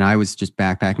 And I was just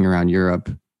backpacking around Europe,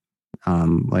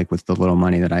 like with the little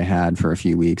money that I had for a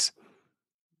few weeks.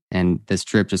 And this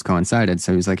trip just coincided.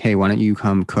 So he was like, hey, why don't you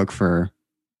come cook for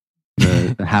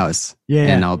the house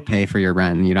and I'll pay for your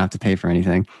rent and you don't have to pay for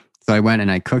anything. So I went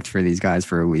and I cooked for these guys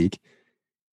for a week.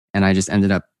 And I just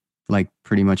ended up like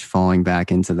pretty much falling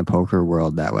back into the poker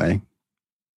world that way.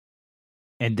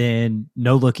 And then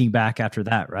no looking back after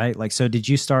that, right? Like, so did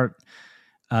you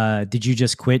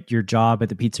just quit your job at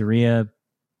the pizzeria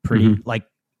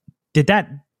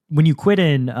when you quit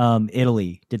in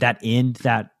Italy, did that end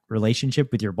that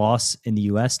relationship with your boss in the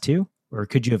US too? Or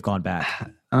could you have gone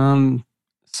back?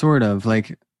 Sort of.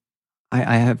 Like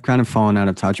I have kind of fallen out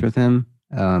of touch with him.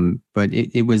 But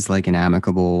it was like an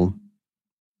amicable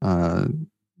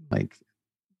like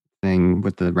thing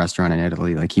with the restaurant in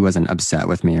Italy. Like he wasn't upset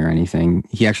with me or anything.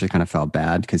 He actually kind of felt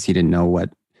bad because he didn't know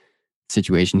what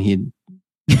situation he'd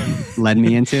led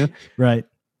me into. Right.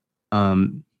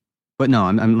 But no,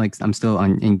 I'm still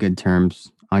on good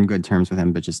terms with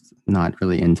him, but just not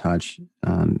really in touch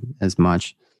as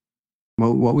much.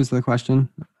 What was the question?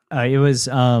 It was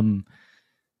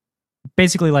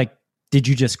basically like, did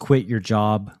you just quit your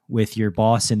job with your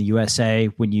boss in the USA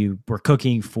when you were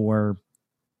cooking for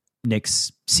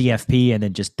Nick's CFP and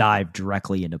then just dive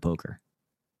directly into poker?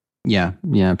 Yeah,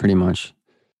 pretty much.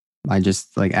 I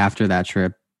just like after that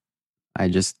trip, I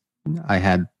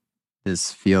had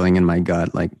this feeling in my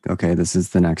gut, like, okay, this is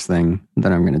the next thing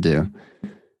that I'm going to do.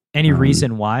 Any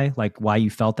reason why, like why you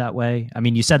felt that way? I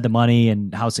mean, you said the money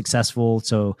and how successful.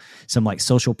 So some like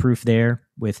social proof there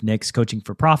with Nick's Coaching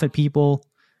for Profit people.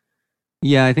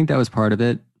 Yeah, I think that was part of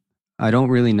it. I don't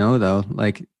really know though.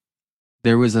 Like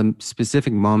there was a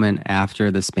specific moment after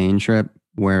the Spain trip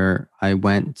where I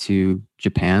went to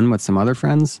Japan with some other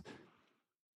friends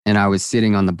and I was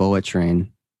sitting on the bullet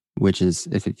train, which is,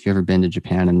 if you've ever been to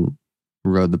Japan and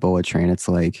rode the bullet train, it's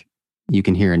like you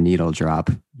can hear a needle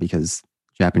drop because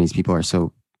Japanese people are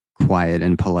so quiet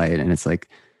and polite and it's like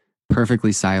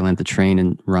perfectly silent. The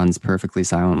train runs perfectly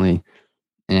silently.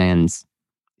 And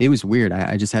it was weird.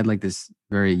 I just had like this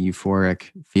very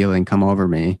euphoric feeling come over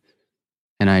me.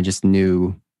 And I just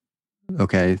knew,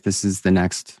 okay, this is the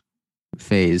next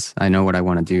phase. I know what I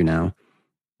want to do now,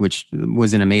 which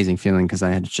was an amazing feeling because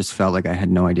I had just felt like I had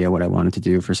no idea what I wanted to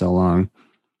do for so long.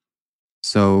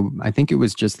 So I think it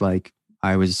was just like,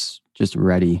 I was just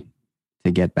ready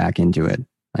to get back into it.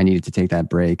 I needed to take that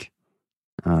break.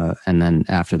 And then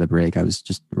after the break, I was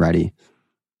just ready.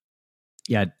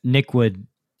 Yeah. Nick would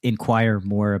inquire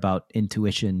more about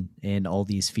intuition and all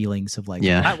these feelings of like,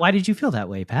 why did you feel that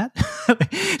way, Pat?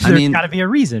 There's got to be a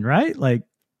reason, right? Like,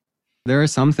 there are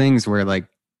some things where like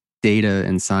data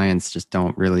and science just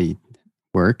don't really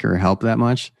work or help that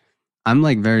much. I'm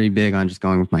like very big on just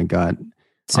going with my gut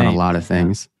on a lot of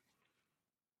things.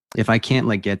 If I can't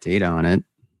like get data on it,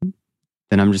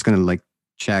 then I'm just going to like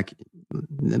check,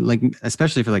 like,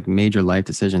 especially for like major life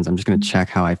decisions, I'm just going to check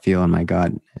how I feel in my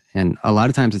gut. And a lot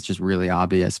of times it's just really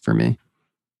obvious for me.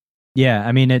 Yeah.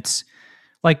 I mean, it's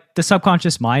like the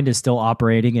subconscious mind is still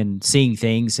operating and seeing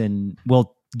things and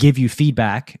will give you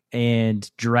feedback and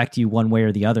direct you one way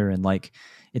or the other. And like,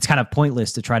 it's kind of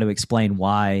pointless to try to explain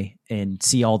why and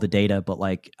see all the data. But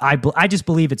like, I just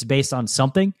believe it's based on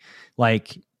something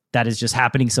like that is just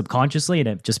happening subconsciously and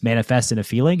it just manifests in a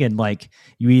feeling. And like,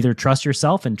 you either trust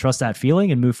yourself and trust that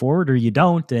feeling and move forward or you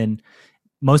don't. And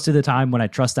most of the time when I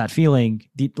trust that feeling,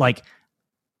 like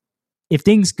if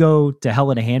things go to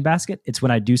hell in a handbasket, it's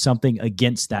when I do something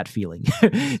against that feeling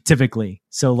typically.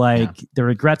 So like the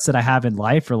regrets that I have in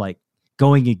life are like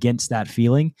going against that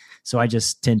feeling. So I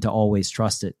just tend to always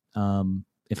trust it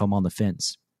if I'm on the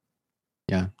fence.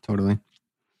 Yeah, totally.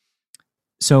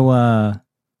 So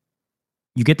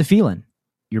you get the feeling.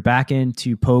 You're back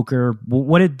into poker.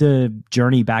 What did the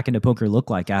journey back into poker look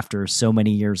like after so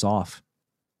many years off?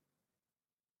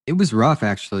 It was rough,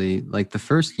 actually. Like the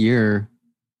first year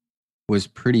was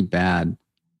pretty bad.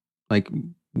 Like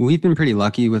we've been pretty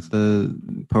lucky with the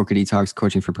Poker Detox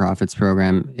Coaching for Profits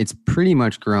program. It's pretty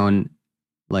much grown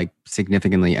like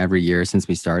significantly every year since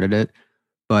we started it.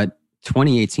 But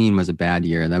 2018 was a bad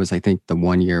year. That was, I think, the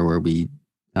one year where we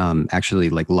actually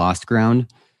like lost ground,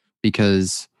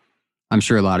 because I'm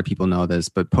sure a lot of people know this,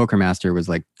 but Poker Master was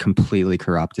like completely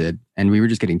corrupted and we were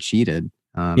just getting cheated.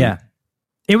 Yeah.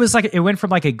 It was like, it went from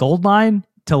like a gold mine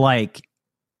to like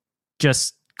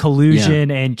just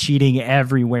collusion and cheating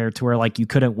everywhere, to where like you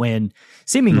couldn't win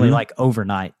seemingly like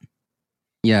overnight.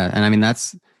 Yeah. And I mean,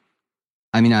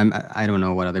 I don't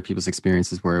know what other people's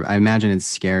experiences were. I imagine it's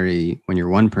scary when you're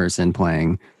one person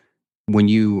playing, when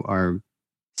you are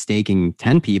staking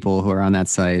 10 people who are on that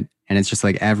site, and it's just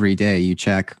like every day you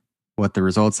check what the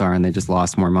results are and they just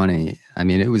lost more money. I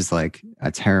mean, it was like a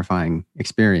terrifying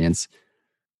experience.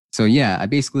 So yeah, I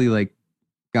basically like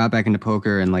got back into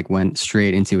poker and like went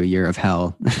straight into a year of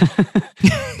hell.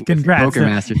 Congrats. Poker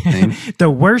Master thing. The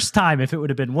worst time, if it would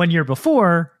have been 1 year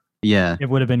before, Yeah. it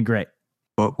would have been great.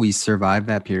 But we survived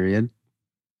that period.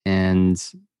 And,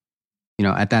 you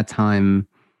know, at that time,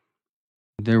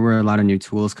 there were a lot of new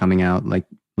tools coming out,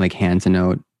 like Hand to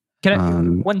Note. Can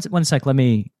I, one sec,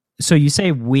 so you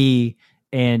say we,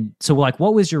 and so like,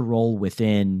 what was your role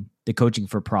within the Coaching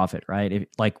for Profit, right?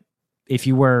 If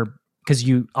you were, because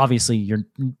you obviously, your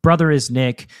brother is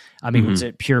Nick. I mean, was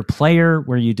it pure player?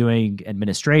 Were you doing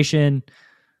administration?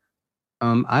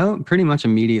 I pretty much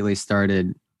immediately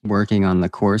started working on the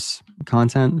course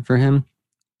content for him,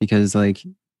 because like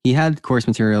he had course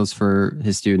materials for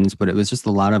his students, but it was just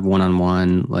a lot of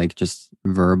one-on-one, like just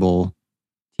verbal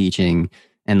teaching,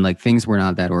 and like things were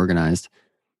not that organized.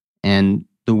 And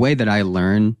the way that I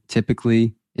learn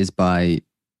typically is by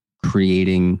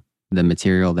creating the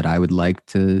material that I would like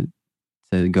to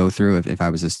go through if I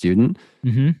was a student.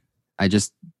 I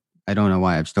don't know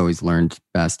why, I've just always learned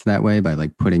best that way, by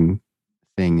like putting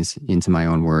things into my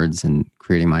own words and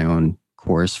creating my own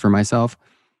course for myself.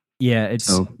 Yeah,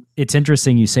 it's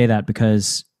interesting you say that,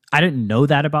 because I didn't know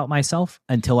that about myself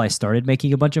until I started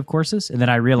making a bunch of courses. And then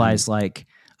I realized like,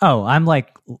 oh,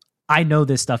 I know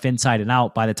this stuff inside and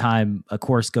out by the time a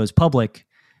course goes public,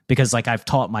 because like I've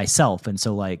taught myself. And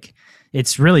so like,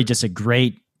 it's really just a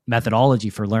great methodology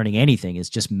for learning anything, is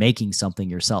just making something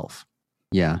yourself.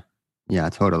 Yeah,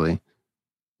 totally.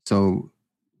 So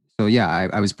yeah,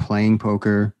 I was playing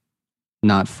poker,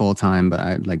 not full time, but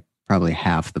I like probably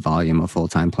half the volume a full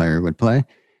time player would play,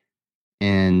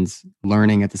 and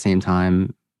learning at the same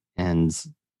time, and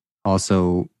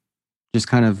also just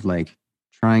kind of like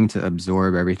trying to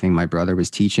absorb everything my brother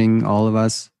was teaching all of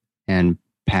us and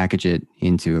package it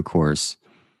into a course.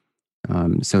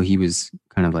 So he was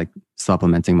kind of like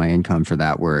supplementing my income for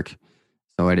that work.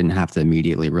 So I didn't have to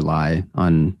immediately rely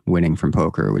on winning from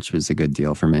poker, which was a good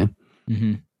deal for me.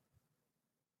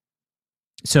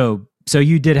 So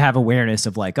you did have awareness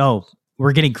of like, oh,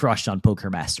 we're getting crushed on Poker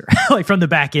Master, like from the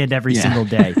back end every single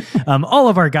day. All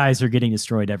of our guys are getting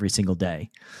destroyed every single day.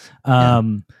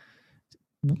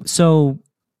 So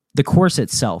the course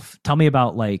itself, tell me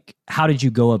about like, how did you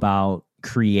go about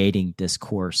creating this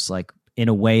course, like in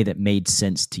a way that made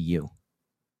sense to you?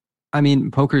 I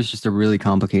mean, poker is just a really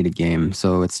complicated game.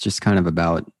 So it's just kind of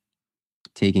about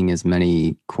taking as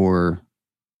many core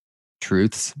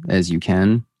truths as you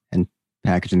can and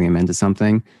packaging them into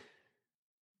something,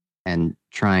 and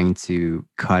trying to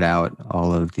cut out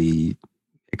all of the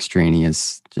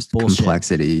extraneous just bullshit.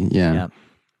 Complexity. Yeah.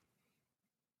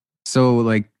 So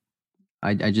like,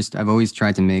 I've always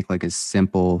tried to make like as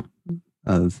simple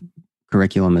of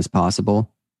curriculum as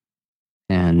possible,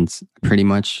 and pretty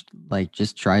much like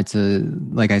just try to,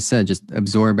 like I said, just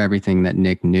absorb everything that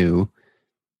Nick knew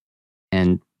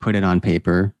and put it on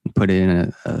paper, put it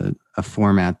in a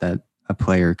format that a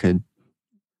player could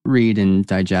read and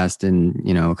digest in,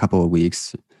 you know, a couple of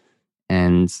weeks.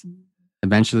 And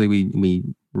eventually we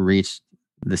reached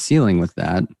the ceiling with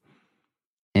that.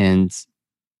 And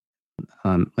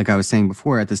like I was saying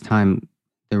before, at this time,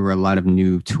 there were a lot of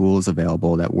new tools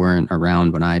available that weren't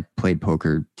around when I played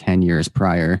poker 10 years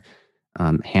prior.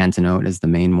 Hand to Note is the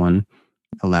main one.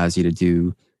 Allows you to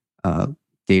do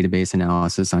database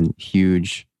analysis on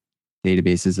huge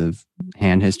databases of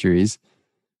hand histories,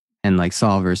 and like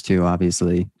solvers too,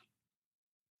 obviously.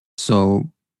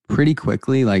 So pretty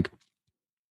quickly, like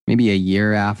maybe a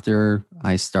year after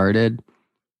I started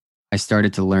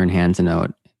to learn Hand to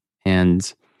Note.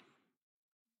 And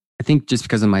I think just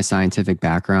because of my scientific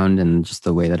background and just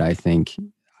the way that I think,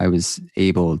 I was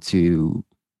able to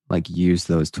like use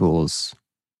those tools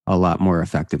a lot more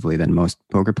effectively than most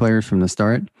poker players from the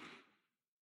start.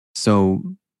 So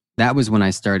that was when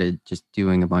I started just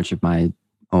doing a bunch of my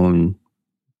own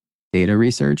data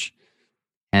research.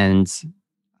 And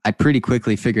I pretty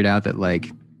quickly figured out that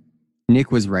like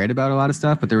Nick was right about a lot of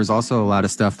stuff, but there was also a lot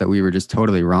of stuff that we were just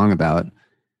totally wrong about,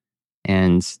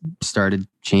 and started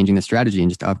changing the strategy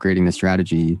and just upgrading the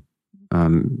strategy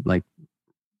like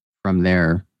from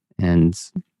there. And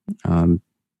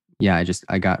yeah,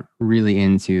 I got really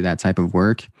into that type of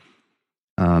work.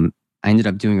 I ended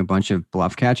up doing a bunch of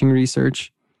bluff catching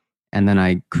research, and then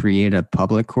I created a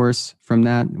public course from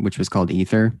that, which was called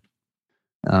Ether.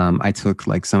 I took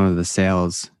like some of the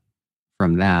sales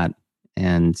from that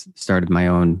and started my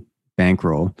own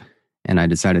bankroll. And I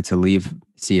decided to leave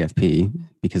CFP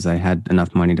because I had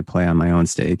enough money to play on my own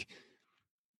stake.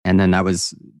 And then that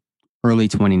was early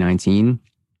 2019.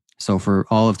 So for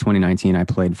all of 2019, I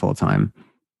played full time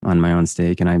on my own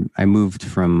stake. And I moved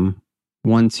from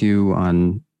 1-2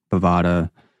 on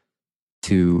Bovada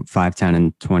to 5-10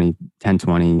 and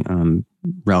 10-20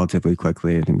 relatively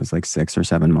quickly. I think it was like 6 or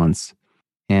 7 months.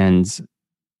 And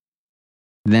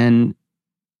then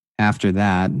after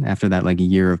that like a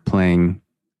year of playing,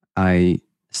 I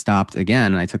stopped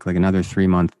again. I took like another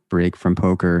 3-month break from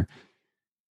poker.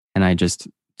 And I just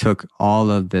took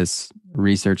all of this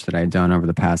research that I had done over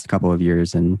the past couple of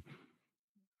years, and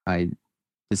I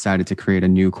decided to create a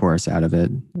new course out of it,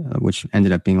 which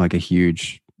ended up being like a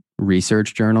huge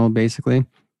research journal, basically.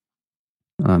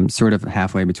 Sort of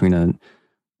halfway between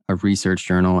a research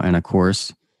journal and a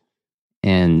course.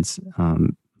 And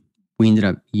we ended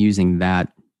up using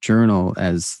that journal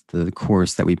as the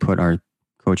course that we put our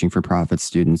Coaching for Profit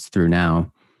students through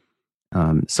now.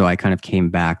 So I kind of came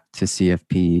back to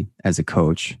CFP as a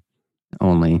coach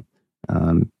only.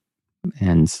 And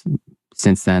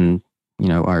since then,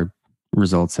 our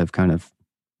results have kind of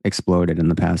exploded in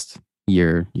the past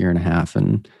year and a half.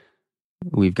 And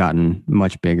we've gotten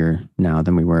much bigger now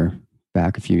than we were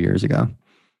back a few years ago.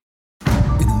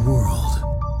 In a world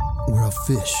where a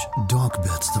fish dog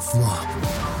bets the flop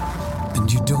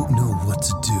and you don't know what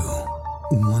to do,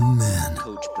 one man,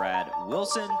 Coach Brad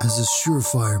Wilson, has a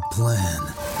surefire plan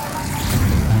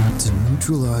to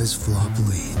neutralize flop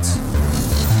leads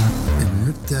and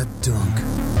rip that dunk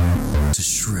to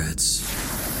shreds.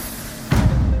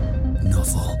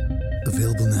 Nuffle.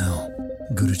 Available now.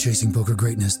 Go to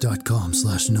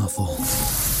chasingpokergreatness.com/Nuffle.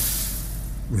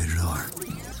 Rated R.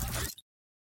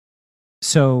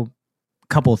 So,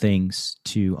 couple things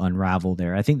to unravel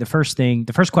there. I think the first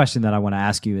question that I want to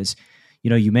ask you is,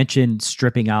 you mentioned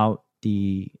stripping out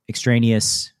the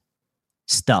extraneous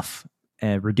stuff,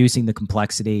 reducing the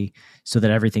complexity so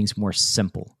that everything's more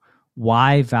simple.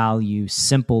 Why value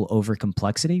simple over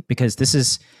complexity? Because this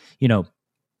is,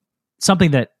 something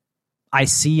that I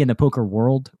see in the poker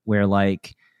world where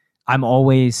like I'm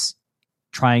always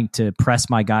trying to press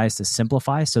my guys to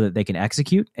simplify so that they can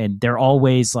execute. And they're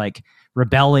always like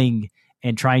rebelling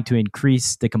and trying to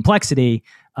increase the complexity.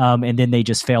 And then they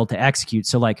just fail to execute.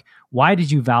 So like, why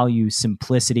did you value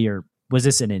simplicity, or was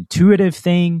this an intuitive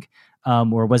thing?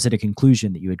 Or was it a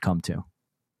conclusion that you had come to?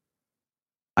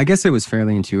 I guess it was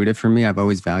fairly intuitive for me. I've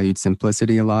always valued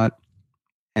simplicity a lot.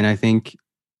 And I think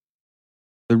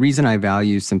the reason I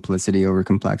value simplicity over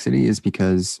complexity is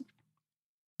because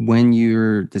when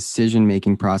your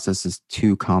decision-making process is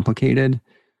too complicated,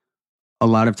 a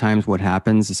lot of times what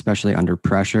happens, especially under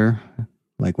pressure,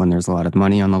 like when there's a lot of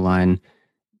money on the line,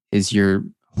 is your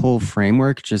whole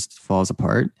framework just falls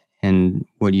apart. And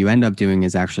what you end up doing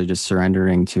is actually just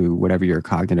surrendering to whatever your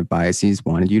cognitive biases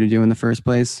wanted you to do in the first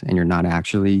place. And you're not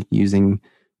actually using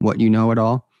what you know at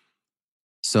all.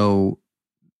 So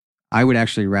I would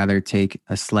actually rather take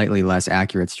a slightly less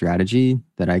accurate strategy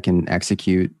that I can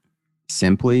execute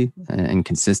simply and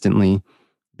consistently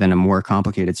than a more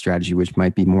complicated strategy, which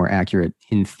might be more accurate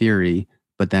in theory,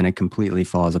 but then it completely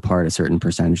falls apart a certain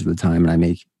percentage of the time and I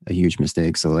make a huge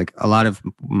mistake. So like a lot of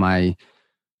my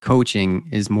coaching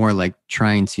is more like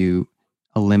trying to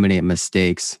eliminate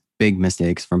mistakes, big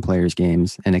mistakes from players'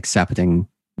 games, and accepting,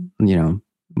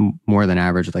 more than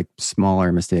average, like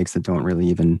smaller mistakes that don't really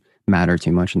even matter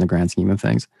too much in the grand scheme of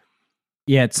things.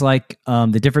 Yeah, it's like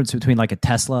the difference between like a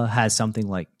Tesla has something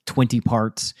like 20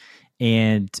 parts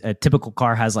and a typical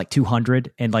car has like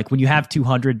 200. And like when you have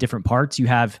 200 different parts, you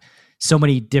have so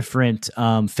many different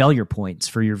failure points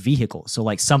for your vehicle. So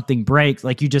like something breaks,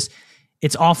 like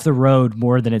it's off the road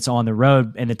more than it's on the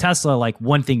road. And the Tesla, like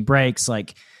one thing breaks,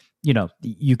 like,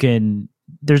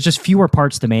 there's just fewer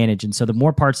parts to manage. And so the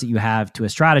more parts that you have to a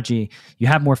strategy, you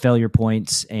have more failure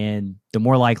points, and the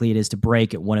more likely it is to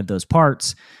break at one of those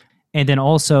parts. And then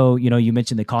also, you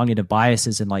mentioned the cognitive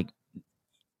biases, and like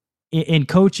in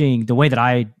coaching, the way that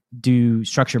I do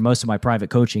structure most of my private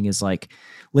coaching is like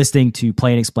listening to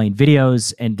play and explain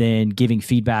videos and then giving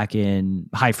feedback in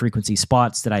high frequency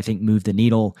spots that I think move the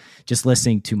needle, just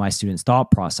listening to my students' thought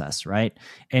process. Right.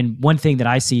 And one thing that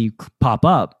I see pop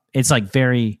up,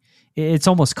 it's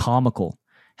almost comical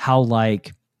how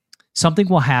like something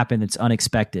will happen that's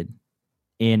unexpected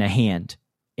in a hand.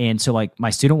 And so like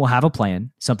my student will have a plan,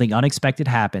 something unexpected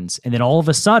happens, and then all of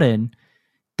a sudden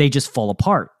they just fall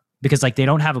apart because like they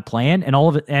don't have a plan, and all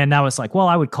of it. And now it's like, well,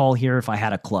 I would call here if I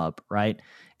had a club, right?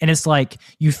 And it's like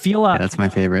you feel Yeah, that's my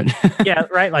favorite. yeah,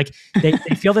 right. Like they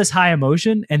feel this high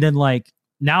emotion, and then like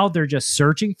now they're just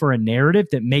searching for a narrative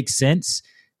that makes sense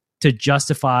to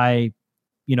justify,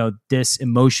 you know, this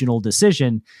emotional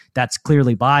decision that's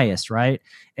clearly biased, right?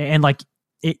 And like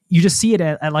you just see it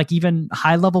at like even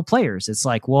high level players. It's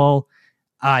like, well,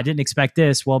 I didn't expect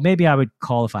this. Well, maybe I would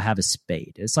call if I have a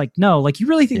spade. It's like, no, like you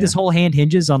really think this whole hand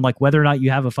hinges on like whether or not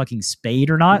you have a fucking spade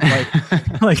or not?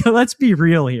 Like, like let's be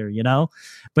real here, you know?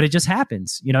 But it just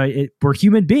happens, you know, we're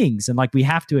human beings, and like we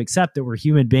have to accept that we're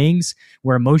human beings,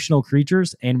 we're emotional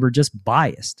creatures, and we're just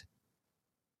biased.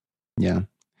 Yeah.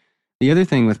 The other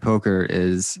thing with poker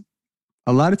is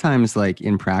a lot of times, like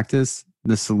in practice,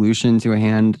 the solution to a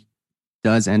hand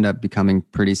does end up becoming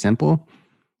pretty simple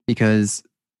because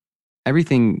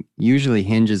everything usually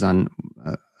hinges on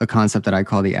a concept that I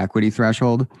call the equity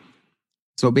threshold.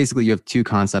 So basically, you have two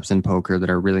concepts in poker that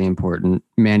are really important: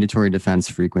 mandatory defense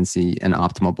frequency and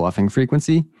optimal bluffing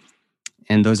frequency.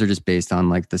 And those are just based on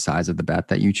like the size of the bet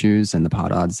that you choose and the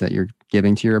pot odds that you're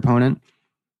giving to your opponent.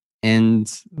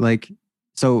 And like,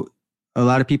 so a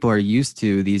lot of people are used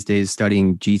to these days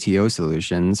studying GTO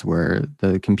solutions where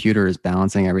the computer is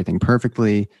balancing everything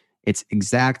perfectly. It's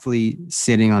exactly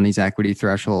sitting on these equity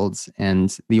thresholds.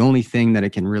 And the only thing that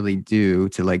it can really do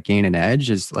to like gain an edge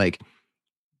is like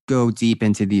go deep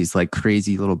into these like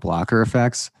crazy little blocker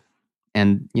effects.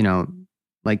 And, you know,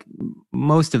 like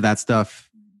most of that stuff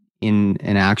in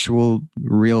an actual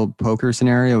real poker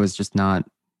scenario is just not,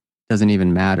 doesn't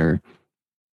even matter.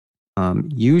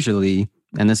 Usually,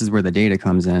 and this is where the data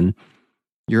comes in,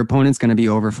 your opponent's going to be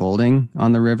overfolding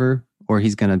on the river, or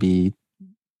he's going to be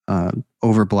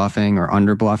over bluffing or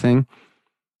under bluffing.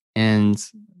 And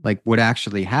like what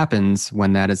actually happens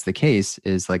when that is the case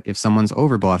is like if someone's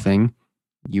over bluffing,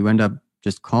 you end up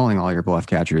just calling all your bluff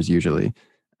catchers usually.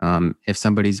 If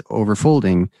somebody's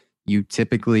overfolding, you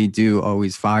typically do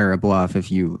always fire a bluff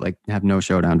if you like have no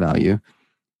showdown value.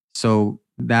 So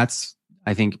that's,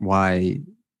 I think, why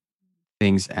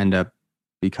things end up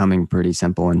becoming pretty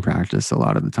simple in practice a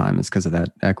lot of the time is because of that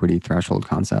equity threshold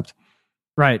concept.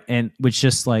 Right. And which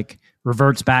just like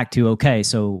reverts back to, okay,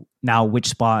 so now which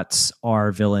spots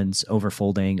are villains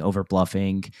overfolding, over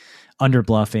bluffing, under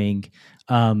bluffing?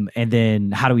 And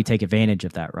then how do we take advantage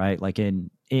of that? Right. Like in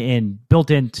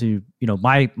built into, you know,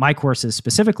 my courses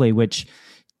specifically, which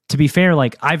to be fair,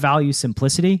 like I value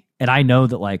simplicity, and I know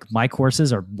that like my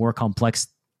courses are more complex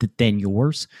than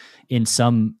yours in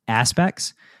some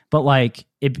aspects. But like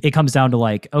it comes down to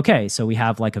like, okay, so we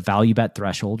have like a value bet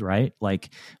threshold, right?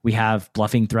 Like we have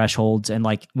bluffing thresholds, and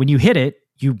like when you hit it,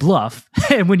 you bluff.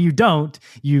 And when you don't,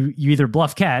 you either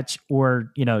bluff catch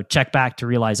or, you know, check back to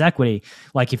realize equity.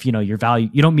 Like if, you know, you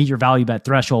don't meet your value bet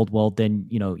threshold, well, then,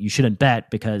 you know, you shouldn't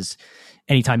bet because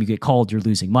anytime you get called, you're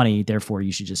losing money. Therefore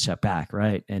you should just check back.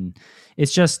 Right. And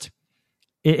it's just,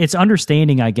 it's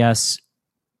understanding, I guess,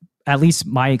 at least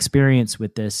my experience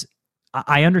with this,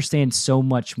 I understand so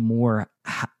much more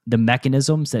the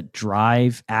mechanisms that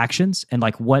drive actions and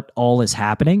like what all is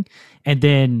happening. And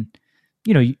then,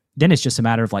 you know, then it's just a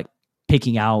matter of like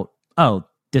picking out, oh,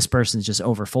 this person's just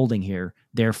overfolding here.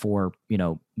 Therefore, you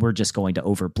know, we're just going to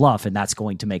over bluff, and that's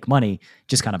going to make money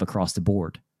just kind of across the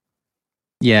board.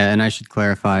 Yeah. And I should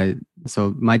clarify.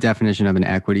 So my definition of an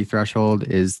equity threshold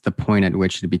is the point at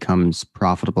which it becomes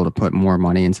profitable to put more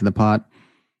money into the pot.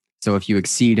 So if you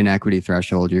exceed an equity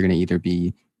threshold, you're going to either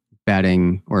be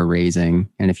betting or raising.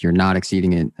 And if you're not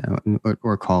exceeding it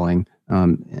or calling,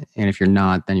 and if you're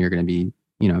not, then you're going to be,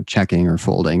 you know, checking or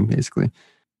folding basically.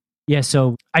 Yeah.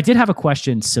 So I did have a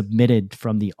question submitted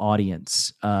from the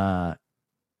audience. A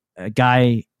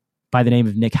guy by the name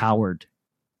of Nick Howard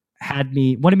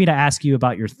wanted me to ask you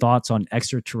about your thoughts on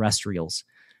extraterrestrials.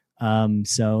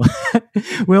 So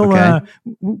we'll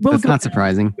That's not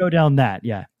surprising. Go down that.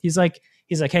 Yeah. He's like,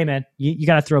 hey man, you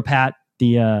got to throw Pat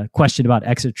the question about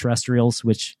extraterrestrials,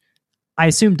 which I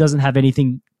assume doesn't have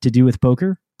anything to do with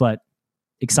poker, but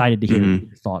excited to hear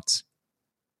your thoughts.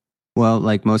 Well,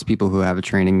 like most people who have a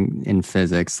training in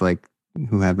physics, like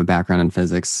who have a background in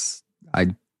physics,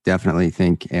 I definitely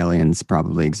think aliens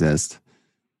probably exist.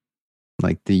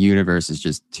 Like the universe is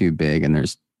just too big, and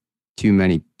there's too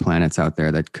many planets out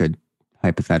there that could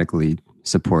hypothetically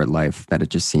support life that it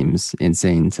just seems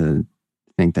insane to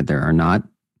think that there are not.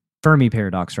 Fermi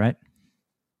paradox, right?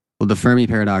 Well, the Fermi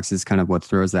paradox is kind of what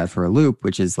throws that for a loop,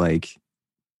 which is like,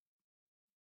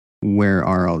 where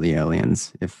are all the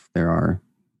aliens if there are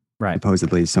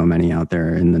supposedly so many out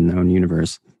there in the known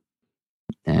universe?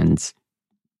 And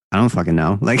I don't fucking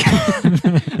know. Like,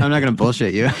 I'm not going to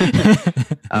bullshit you.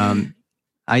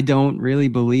 I don't really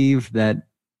believe that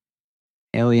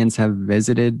aliens have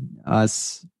visited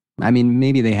us. I mean,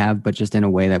 maybe they have, but just in a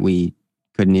way that we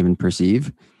couldn't even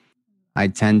perceive. I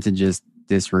tend to just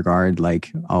disregard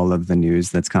like all of the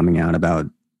news that's coming out about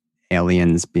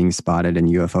aliens being spotted in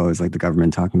UFOs, like the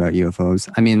government talking about UFOs.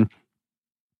 I mean,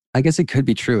 I guess it could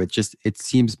be true. It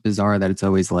seems bizarre that it's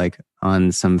always like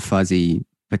on some fuzzy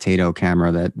potato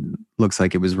camera that looks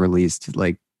like it was released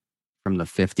like from the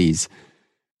 50s.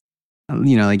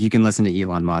 You know, like you can listen to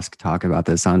Elon Musk talk about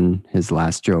this on his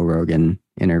last Joe Rogan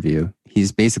interview.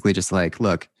 He's basically just like,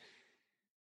 look,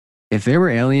 if there were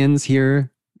aliens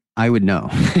here, I would know.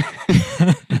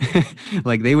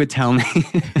 Like they would tell me.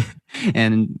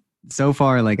 And so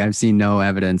far, like I've seen no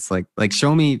evidence. Like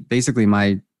show me, basically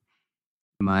my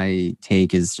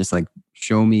take is just like,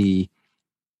 show me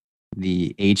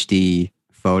the HD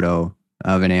photo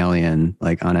of an alien,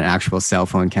 like on an actual cell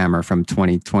phone camera from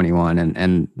 2021.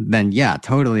 And then, yeah,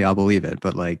 totally, I'll believe it.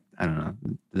 But like, I don't know,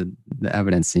 the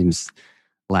evidence seems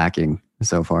lacking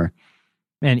so far.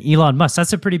 Man, Elon Musk,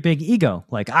 that's a pretty big ego.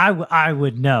 Like I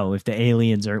would know if the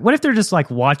aliens are, what if they're just like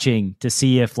watching to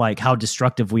see if like how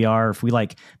destructive we are, if we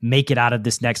like make it out of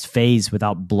this next phase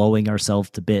without blowing ourselves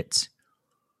to bits.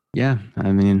 Yeah.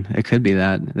 I mean, it could be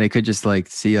that they could just like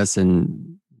see us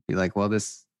and be like, well,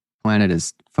 this planet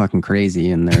is fucking crazy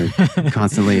and they're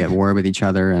constantly at war with each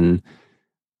other. And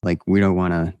like, we don't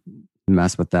want to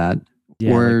mess with that.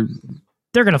 Yeah, or like,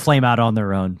 they're going to flame out on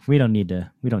their own. We don't need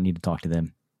to talk to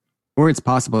them. Or it's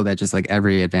possible that just like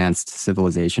every advanced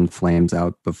civilization flames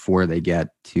out before they get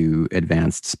to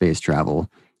advanced space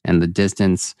travel. And the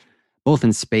distance, both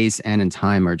in space and in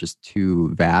time, are just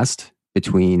too vast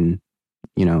between,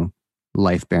 you know,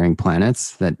 life-bearing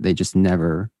planets that they just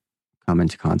never come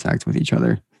into contact with each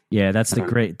other. Yeah, that's the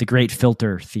great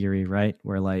filter theory, right?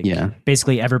 Where like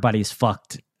basically everybody's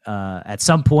fucked. At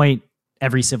some point,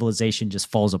 every civilization just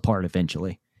falls apart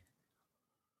eventually.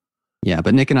 Yeah,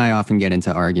 but Nick and I often get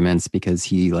into arguments because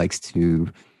he likes to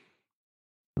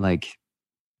like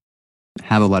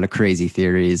have a lot of crazy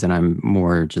theories and I'm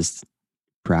more just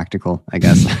practical, I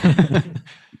guess.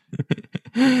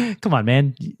 Come on,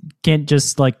 man. You can't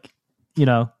just like, you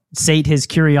know, sate his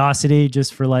curiosity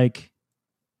just for like,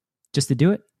 just to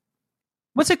do it.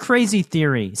 What's a crazy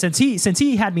theory? Since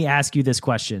he had me ask you this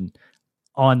question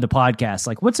on the podcast,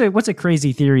 like what's a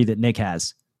crazy theory that Nick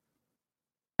has?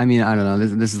 I mean, I don't know.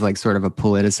 This is like sort of a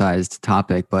politicized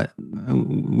topic, but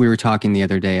we were talking the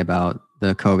other day about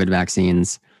the COVID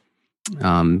vaccines.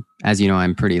 As you know,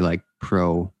 I'm pretty like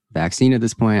pro-vaccine at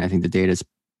this point. I think the data is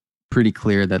pretty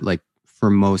clear that like for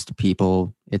most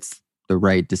people, it's the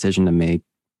right decision to make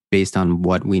based on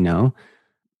what we know.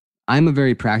 I'm a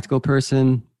very practical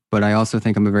person, but I also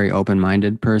think I'm a very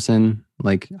open-minded person.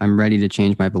 Like I'm ready to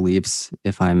change my beliefs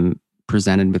if I'm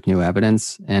presented with new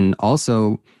evidence. And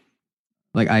also,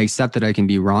 like I accept that I can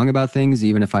be wrong about things,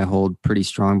 even if I hold pretty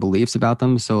strong beliefs about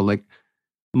them. So like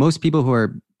most people who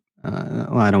are,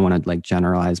 well, I don't want to like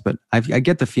generalize, but I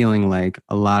get the feeling like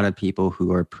a lot of people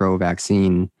who are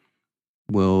pro-vaccine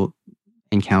will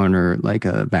encounter like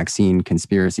a vaccine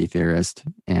conspiracy theorist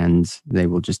and they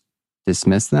will just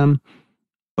dismiss them.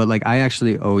 But like I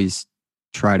actually always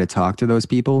try to talk to those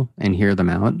people and hear them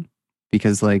out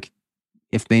because like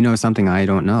if they know something I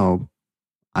don't know,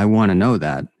 I want to know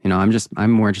that. You know,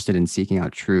 I'm more interested in seeking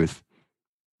out truth.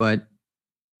 But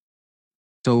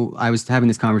so I was having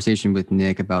this conversation with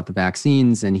Nick about the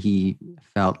vaccines and he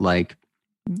felt like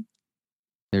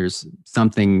there's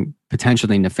something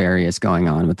potentially nefarious going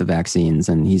on with the vaccines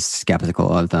and he's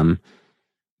skeptical of them.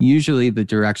 Usually the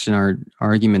direction our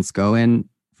arguments go in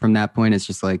from that point is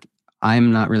just like,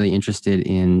 I'm not really interested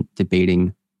in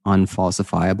debating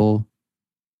unfalsifiable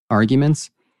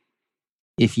arguments.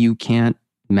 If you can't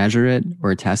measure it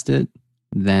or test it,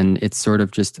 then it's sort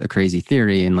of just a crazy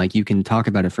theory. And like you can talk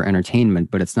about it for entertainment,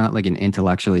 but it's not like an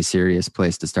intellectually serious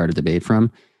place to start a debate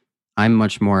from. I'm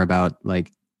much more about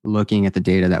like looking at the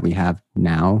data that we have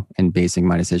now and basing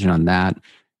my decision on that.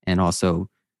 And also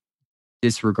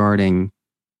disregarding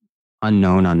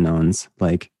unknown unknowns,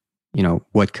 like, you know,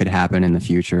 what could happen in the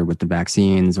future with the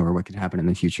vaccines or what could happen in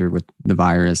the future with the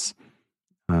virus.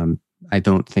 I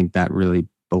don't think that really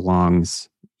belongs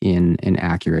in an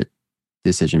accurate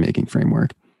decision-making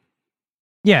framework.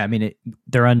 Yeah, I mean,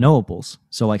 they're unknowables.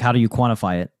 So like, how do you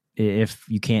quantify it if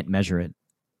you can't measure it?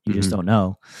 You just don't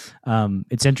know.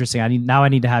 It's interesting. I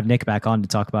need to have Nick back on to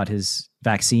talk about his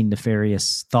vaccine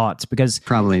nefarious thoughts because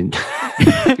probably we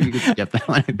could skip that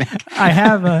one. I think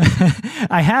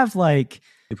I have like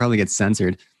it probably gets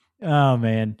censored. Oh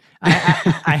man, I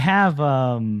have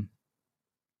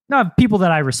no, I have people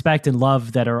that I respect and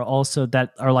love that are also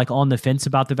that are like on the fence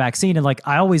about the vaccine, and like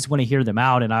I always want to hear them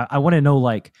out, and I want to know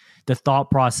like the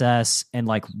thought process and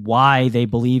like why they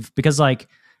believe, because like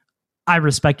I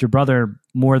respect your brother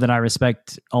more than I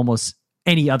respect almost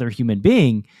any other human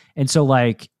being, and so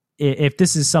like if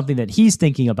this is something that he's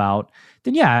thinking about,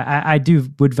 then yeah, I do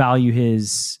would value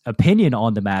his opinion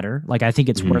on the matter. Like I think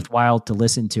it's worthwhile to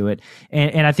listen to it,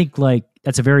 and I think like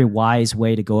that's a very wise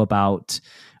way to go about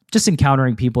just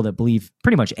encountering people that believe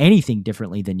pretty much anything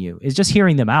differently than you, is just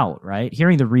hearing them out, right?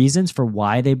 Hearing the reasons for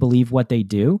why they believe what they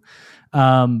do.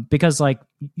 Because like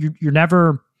you're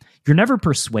never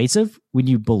persuasive when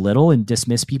you belittle and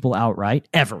dismiss people outright,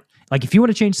 ever. Like if you want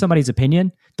to change somebody's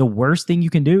opinion, the worst thing you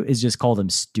can do is just call them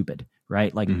stupid,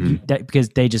 right? Like because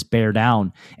they just bear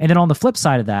down. And then on the flip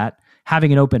side of that,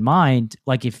 having an open mind,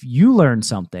 like if you learn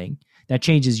something that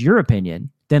changes your opinion,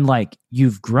 then like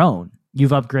you've grown.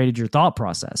 You've upgraded your thought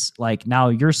process. Like now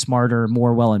you're smarter,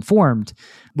 more well-informed,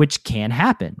 which can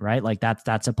happen, right? Like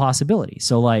that's a possibility.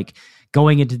 So like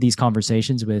going into these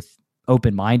conversations with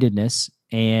open-mindedness,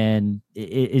 and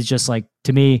it is just like,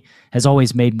 to me, has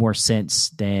always made more sense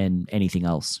than anything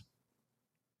else.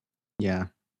 Yeah.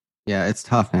 Yeah, it's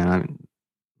tough, man. I mean,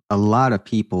 a lot of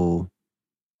people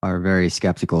are very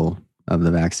skeptical of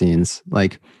the vaccines.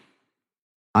 Like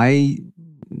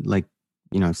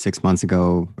 6 months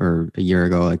ago or a year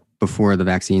ago, like before the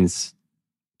vaccines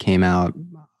came out,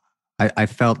 I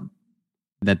felt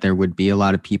that there would be a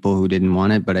lot of people who didn't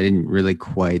want it, but I didn't really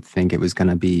quite think it was going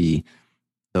to be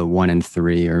the 1 in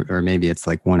 3, or maybe it's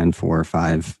like 1 in 4 or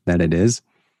 5 that it is.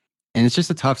 And it's just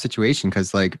a tough situation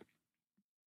because like,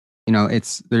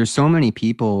 there's so many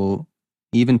people,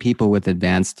 even people with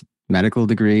advanced medical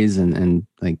degrees and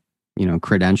like,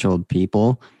 credentialed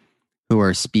people who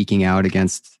are speaking out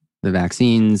against the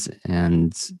vaccines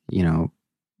and,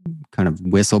 kind of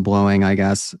whistleblowing, I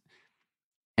guess.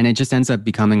 And it just ends up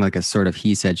becoming like a sort of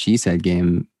he said, she said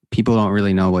game. People don't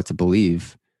really know what to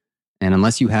believe. And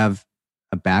unless you have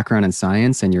a background in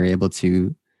science and you're able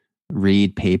to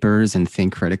read papers and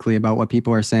think critically about what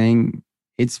people are saying,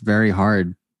 it's very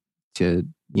hard to,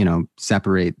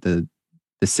 separate the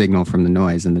signal from the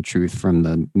noise and the truth from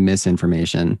the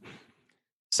misinformation.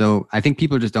 So I think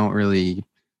people just don't really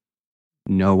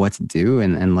know what to do.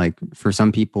 And like for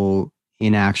some people,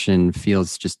 inaction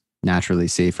feels just naturally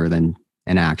safer than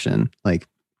inaction. Like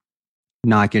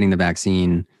not getting the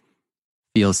vaccine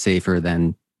feels safer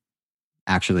than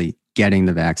actually getting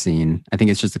the vaccine. I think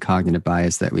it's just a cognitive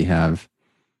bias that we have.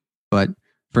 But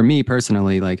for me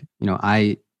personally, like,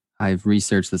 I've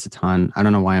researched this a ton. I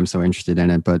don't know why I'm so interested in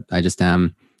it, but I just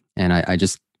am. And I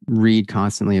just read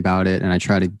constantly about it. And I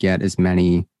try to get as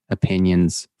many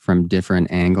opinions from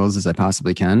different angles as I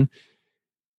possibly can.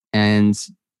 And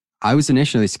I was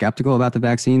initially skeptical about the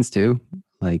vaccines too.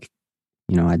 Like,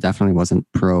 I definitely wasn't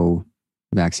pro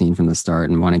vaccine from the start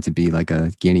and wanting to be like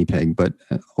a guinea pig. But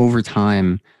over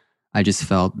time, I just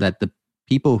felt that the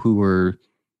people who were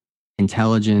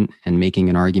intelligent and making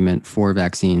an argument for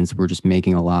vaccines were just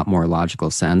making a lot more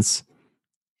logical sense.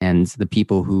 And the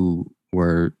people who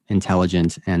were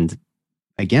intelligent and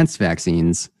against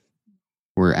vaccines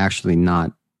were actually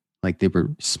not, like, they were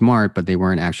smart, but they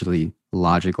weren't actually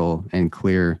logical and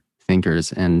clear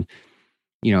thinkers. And,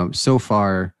 so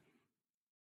far,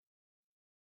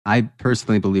 I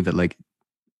personally believe that like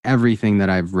everything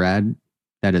that I've read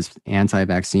that is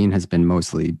anti-vaccine has been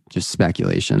mostly just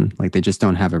speculation. Like they just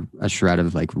don't have a shred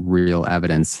of like real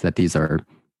evidence that these are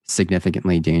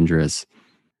significantly dangerous.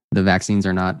 The vaccines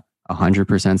are not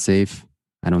 100% safe.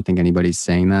 I don't think anybody's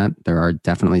saying that. There are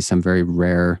definitely some very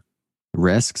rare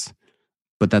risks,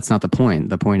 but that's not the point.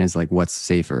 The point is like, what's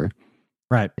safer?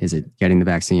 Right. Is it getting the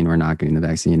vaccine or not getting the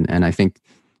vaccine? And I think,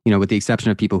 with the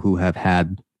exception of people who have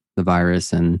had the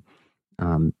virus and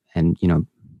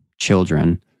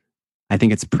children, I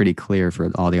think it's pretty clear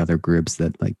for all the other groups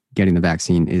that like getting the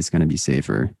vaccine is going to be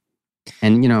safer.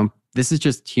 And, this is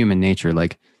just human nature.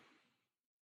 Like,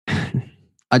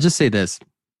 I'll just say this,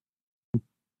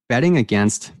 betting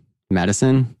against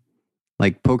medicine,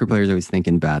 like poker players always think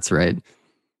in bets, right?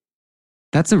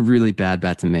 That's a really bad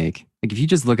bet to make. Like if you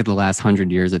just look at the last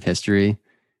 100 years of history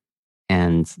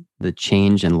and the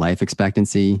change in life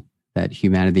expectancy that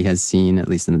humanity has seen, at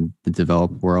least in the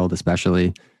developed world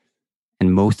especially,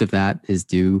 and most of that is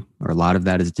due, or a lot of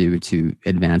that is due to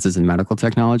advances in medical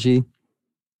technology.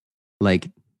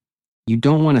 Like, you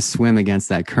don't want to swim against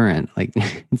that current. Like,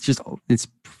 it's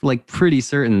like pretty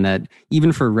certain that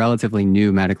even for relatively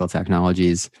new medical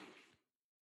technologies,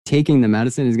 taking the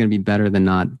medicine is going to be better than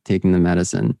not taking the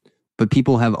medicine. But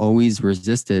people have always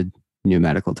resisted new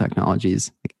medical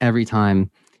technologies. Like every time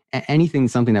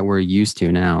something that we're used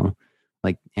to now,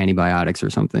 like antibiotics or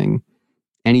something,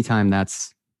 anytime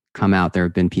that's come out, there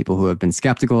have been people who have been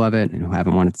skeptical of it and who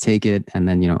haven't wanted to take it. And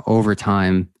then, over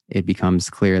time, it becomes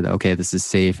clear that, okay, this is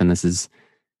safe and this is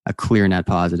a clear net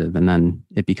positive. And then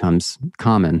it becomes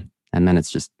common. And then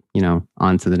it's just,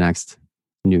 on to the next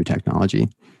new technology.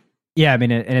 Yeah, I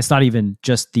mean, and it's not even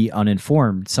just the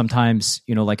uninformed. Sometimes,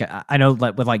 like I know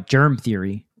with like germ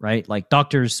theory, right? Like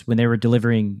doctors, when they were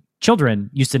delivering children,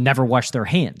 used to never wash their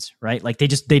hands, right? Like they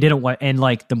didn't want, and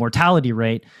like the mortality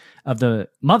rate of the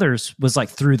mothers was like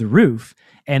through the roof.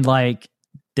 And like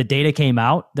the data came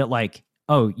out that like,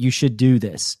 oh, you should do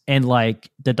this. And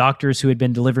like the doctors who had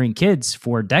been delivering kids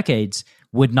for decades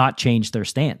would not change their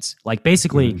stance. Like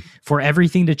basically for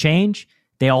everything to change,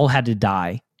 they all had to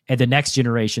die. And the next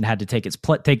generation had to take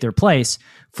their place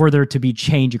for there to be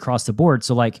change across the board.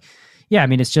 So like, yeah, I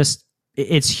mean,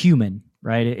 it's human,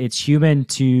 right? It's human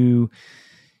to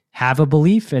have a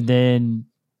belief and then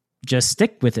just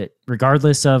stick with it,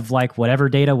 regardless of like whatever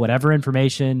data, whatever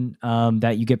information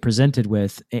that you get presented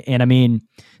with. And I mean,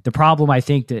 the problem I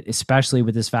think that especially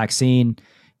with this vaccine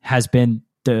has been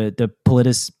the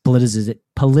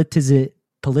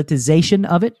politicization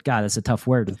of it. God, that's a tough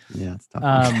word. Yeah, it's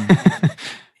tough.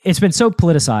 It's been so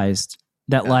politicized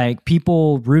that like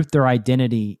people root their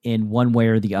identity in one way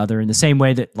or the other, in the same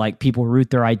way that like people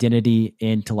root their identity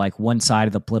into like one side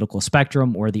of the political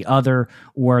spectrum or the other,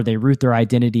 or they root their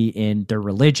identity in their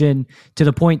religion, to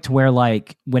the point to where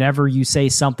like whenever you say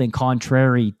something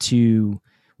contrary to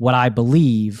what I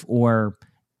believe or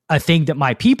a thing that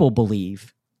my people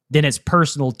believe, then it's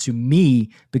personal to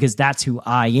me because that's who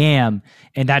I am.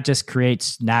 And that just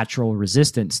creates natural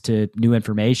resistance to new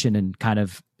information and kind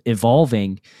of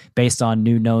evolving based on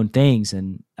new known things.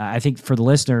 And I think for the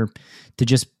listener to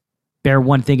just bear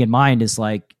one thing in mind is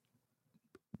like,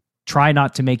 try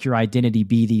not to make your identity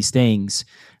be these things.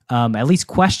 At least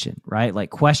question, right?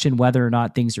 Like question whether or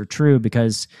not things are true,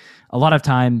 because a lot of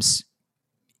times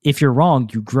if you're wrong,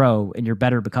 you grow and you're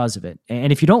better because of it.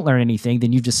 And if you don't learn anything,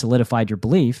 then you've just solidified your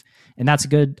belief, and that's a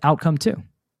good outcome too.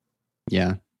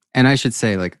 Yeah. And I should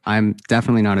say, like, I'm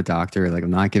definitely not a doctor. Like, I'm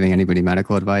not giving anybody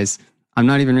medical advice. I'm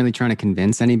not even really trying to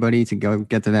convince anybody to go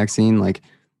get the vaccine. Like,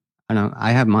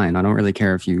 I have mine. I don't really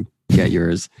care if you get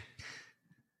yours.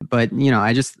 But,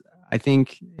 I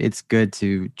think it's good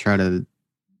to try to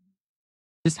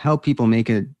just help people make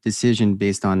a decision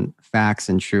based on facts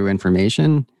and true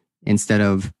information instead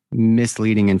of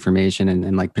misleading information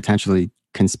and like potentially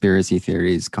conspiracy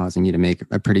theories causing you to make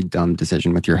a pretty dumb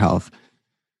decision with your health.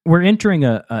 We're entering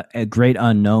a great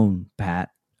unknown, Pat,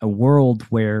 a world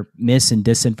where mis and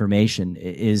disinformation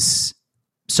is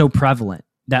so prevalent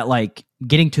that like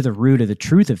getting to the root of the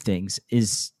truth of things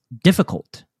is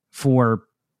difficult for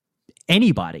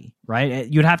anybody, right?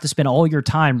 You'd have to spend all your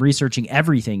time researching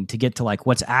everything to get to like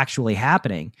what's actually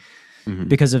happening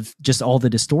because of just all the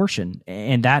distortion.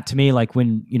 And that to me, like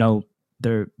when,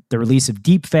 the release of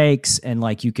deep fakes and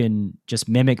like you can just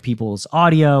mimic people's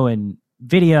audio and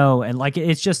video, and like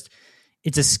it's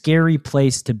a scary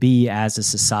place to be as a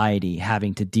society,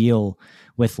 having to deal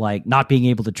with like not being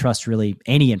able to trust really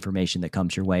any information that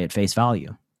comes your way at face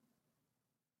value.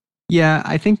 Yeah,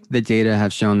 I think the data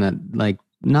have shown that like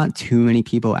not too many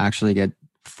people actually get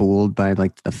fooled by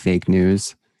like the fake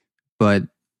news. But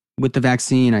with the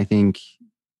vaccine, I think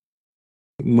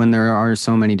when there are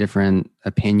so many different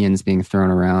opinions being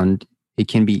thrown around, it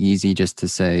can be easy just to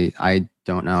say, I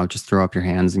don't know, just throw up your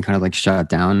hands and kind of like shut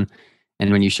down.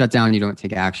 And when you shut down, you don't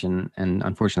take action. And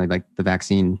unfortunately, like the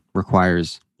vaccine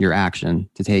requires your action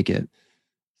to take it.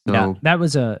 So yeah, that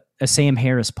was a Sam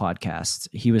Harris podcast.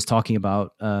 He was talking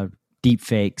about deep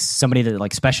fakes, somebody that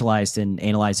like specialized in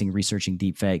analyzing and researching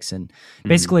deep fakes. And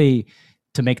basically,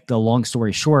 to make the long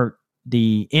story short,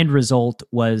 the end result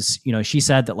was, she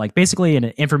said that like basically in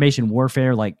information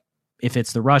warfare, like if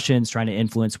it's the Russians trying to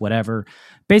influence whatever,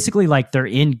 basically like their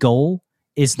end goal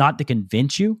is not to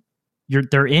convince you.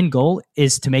 Their end goal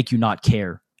is to make you not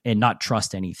care and not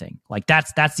trust anything. Like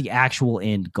that's the actual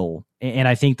end goal. And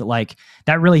I think that like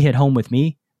that really hit home with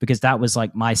me, because that was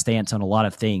like my stance on a lot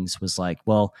of things was like,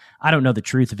 well, I don't know the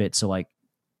truth of it. So like,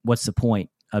 what's the point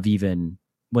of even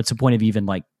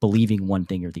like believing one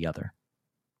thing or the other?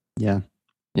 Yeah.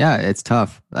 Yeah, it's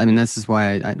tough. I mean, this is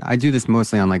why I do this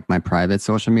mostly on like my private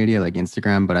social media, like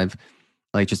Instagram, but I've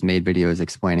like just made videos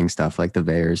explaining stuff like the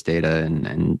VAERS data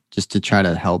and just to try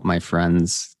to help my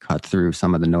friends cut through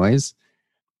some of the noise.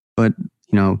 But,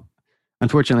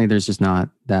 unfortunately, there's just not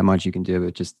that much you can do.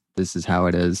 It just, this is how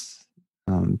it is.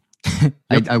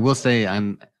 I will say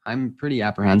I'm pretty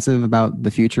apprehensive about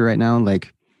the future right now.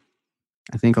 Like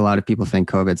I think a lot of people think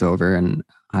COVID's over, and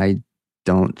I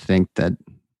don't think that.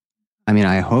 I mean,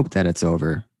 I hope that it's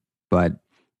over, but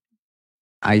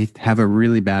I have a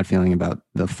really bad feeling about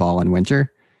the fall and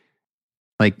winter.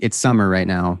 Like, it's summer right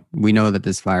now. We know that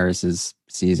this virus is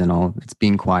seasonal. It's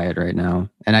being quiet right now.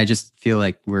 And I just feel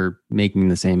like we're making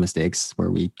the same mistakes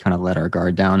where we kind of let our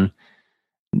guard down.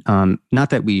 Not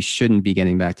that we shouldn't be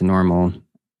getting back to normal,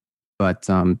 but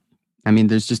I mean,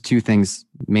 there's just two things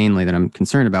mainly that I'm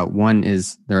concerned about. One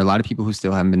is there are a lot of people who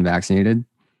still haven't been vaccinated.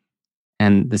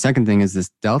 And the second thing is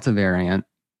this Delta variant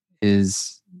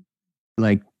is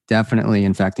like definitely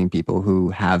infecting people who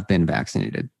have been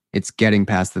vaccinated. It's getting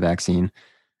past the vaccine.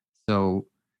 So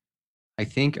I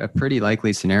think a pretty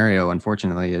likely scenario,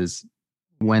 unfortunately, is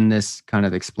when this kind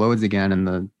of explodes again in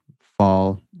the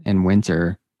fall and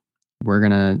winter, we're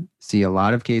going to see a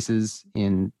lot of cases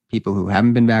in people who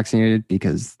haven't been vaccinated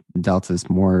because Delta is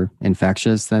more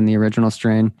infectious than the original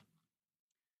strain.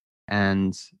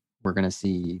 And we're going to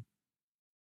see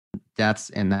deaths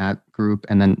in that group.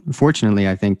 And then fortunately,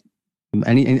 I think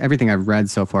everything I've read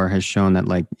so far has shown that,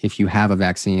 like, if you have a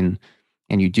vaccine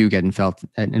and you do get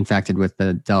infected with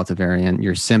the Delta variant,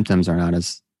 your symptoms are not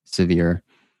as severe.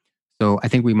 So I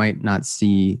think we might not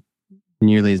see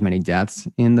nearly as many deaths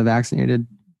in the vaccinated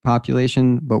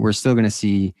population, but we're still going to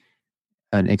see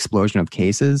an explosion of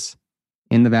cases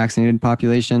in the vaccinated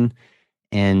population.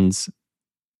 And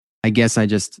I guess I'm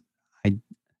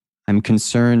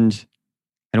concerned.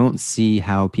 I don't see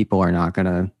how people are not going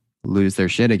to lose their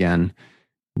shit again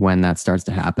when that starts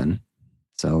to happen.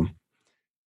 So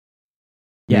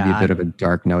maybe a bit of a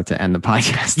dark note to end the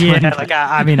podcast. Yeah, like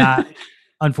I mean,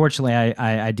 unfortunately,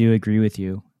 I do agree with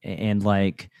you. And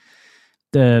like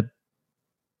I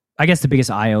guess the biggest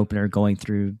eye opener going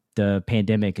through the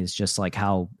pandemic is just like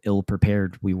how ill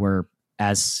prepared we were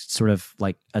as sort of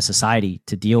like a society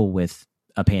to deal with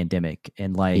a pandemic.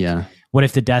 And like, what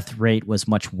if the death rate was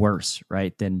much worse,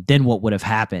 right? Then what would have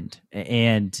happened?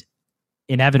 And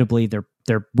inevitably there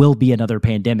will be another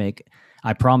pandemic.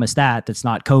 I promise that's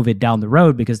not COVID down the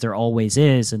road, because there always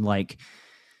is. And like,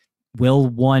 will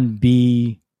one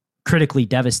be critically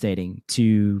devastating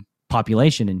to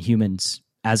population and humans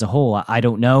as a whole? I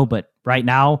don't know, but right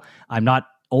now I'm not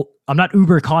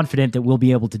uber confident that we'll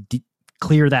be able to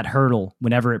clear that hurdle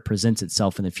whenever it presents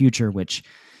itself in the future, which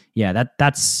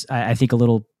that's I think a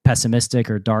little pessimistic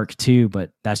or dark too,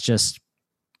 but that's just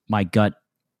my gut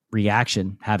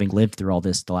reaction having lived through all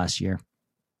this the last year.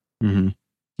 Mm-hmm. Do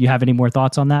you have any more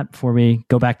thoughts on that before we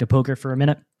go back to poker for a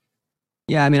minute?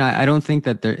 Yeah, I mean, I don't think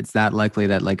that it's that likely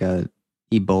that like a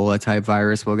Ebola type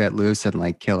virus will get loose and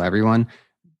like kill everyone.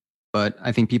 But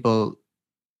I think people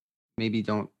maybe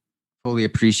don't fully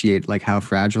appreciate like how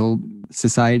fragile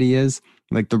society is.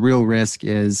 Like, the real risk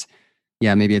is,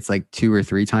 maybe it's like 2 or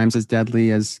 3 times as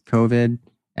deadly as COVID.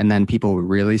 And then people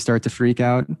really start to freak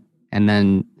out. And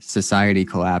then society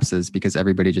collapses because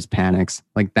everybody just panics.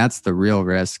 Like, that's the real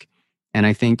risk. And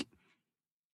I think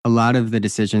a lot of the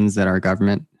decisions that our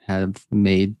government has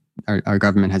made,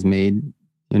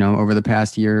 over the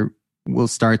past year will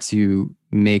start to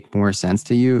make more sense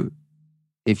to you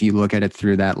if you look at it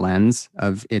through that lens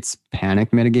of its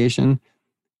panic mitigation,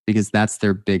 because that's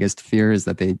their biggest fear, is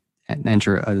that they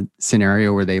enter a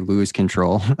scenario where they lose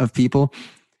control of people.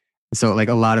 So like,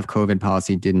 a lot of COVID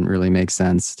policy didn't really make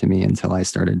sense to me until I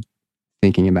started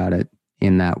thinking about it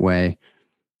in that way.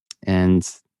 And,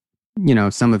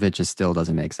 some of it just still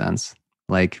doesn't make sense.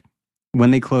 Like,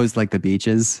 when they closed like the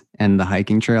beaches and the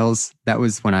hiking trails, that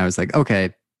was when I was like,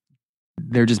 okay,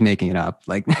 they're just making it up.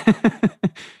 Like,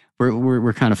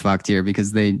 we're kind of fucked here,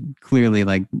 because they clearly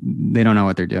they don't know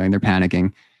what they're doing. They're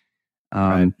panicking.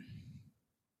 Right.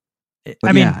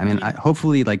 I mean,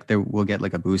 hopefully we'll get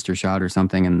like a booster shot or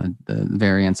something, and the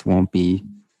variants won't be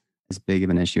as big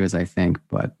of an issue as I think.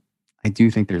 But I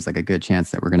do think there's like a good chance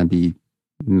that we're going to be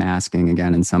masking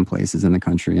again in some places in the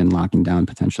country and locking down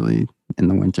potentially in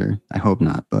the winter. I hope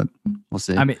not, but we'll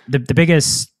see. I mean, the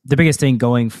biggest thing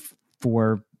going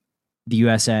for the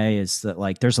USA is that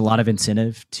like, there's a lot of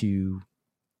incentive to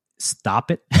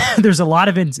stop it. There's a lot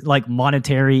of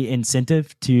monetary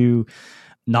incentive to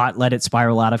not let it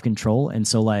spiral out of control. And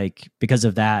so like, because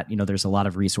of that, there's a lot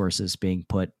of resources being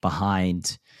put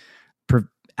behind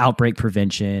outbreak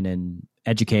prevention and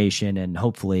education, and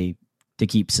hopefully to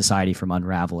keep society from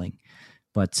unraveling.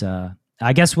 But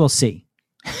I guess we'll see.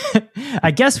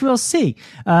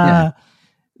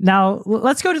 Now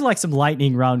let's go to like some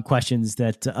lightning round questions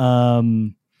that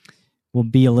will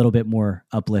be a little bit more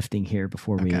uplifting here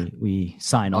before we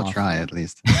sign off. I'll try at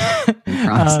least.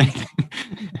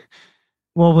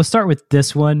 Well, we'll start with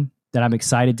this one. that I'm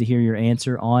excited to hear your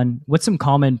answer on. What's some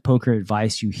common poker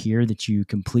advice you hear that you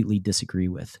completely disagree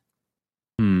with?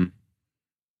 Common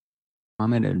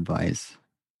advice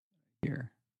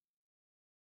here.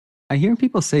 I hear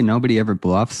people say nobody ever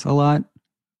bluffs a lot,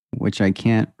 which I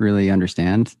can't really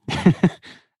understand.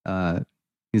 Because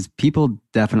people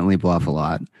definitely bluff a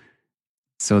lot.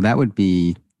 So that would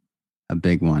be a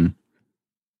big one.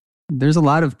 There's a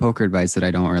lot of poker advice that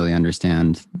I don't really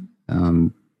understand.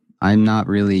 I'm not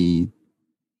really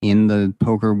in the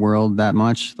poker world that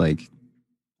much. Like,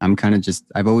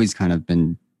 I've always kind of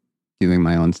been doing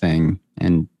my own thing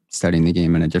and studying the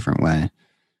game in a different way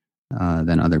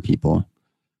than other people.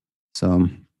 So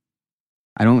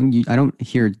I don't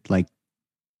hear like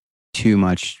too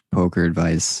much poker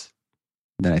advice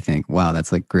that I think, wow,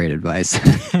 that's like great advice.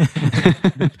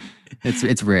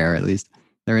 It's rare, at least.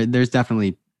 There's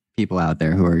definitely people out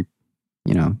there who are,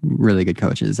 really good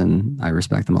coaches, and I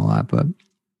respect them a lot. But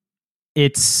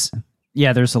there's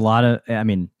a lot of,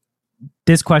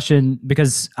 this question,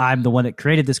 because I'm the one that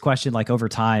created this question, like over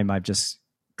time, I've just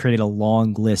created a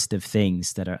long list of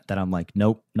things that I'm like,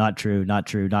 nope, not true, not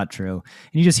true, not true.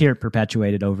 And you just hear it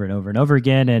perpetuated over and over and over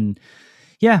again. And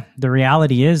yeah, the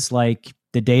reality is like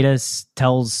the data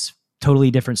tells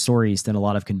totally different stories than a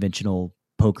lot of conventional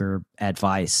poker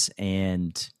advice.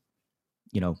 And,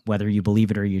 whether you believe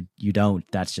it or you don't,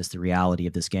 that's just the reality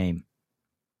of this game.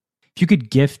 If you could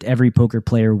gift every poker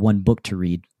player one book to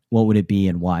read, what would it be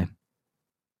and why?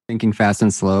 Thinking Fast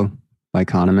and Slow by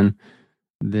Kahneman.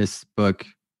 This book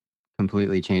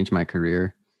completely changed my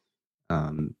career.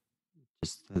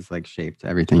 Just has like shaped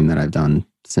everything that I've done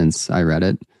since I read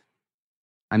it.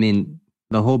 I mean,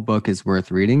 the whole book is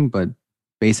worth reading, but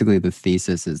basically the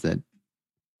thesis is that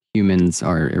humans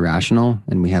are irrational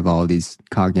and we have all these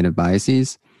cognitive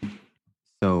biases.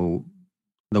 So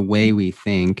the way we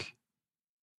think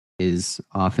is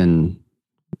often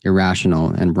irrational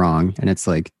and wrong, and it's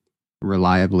like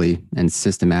reliably and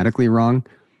systematically wrong.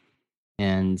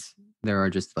 And there are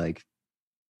just like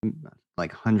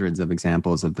hundreds of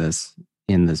examples of this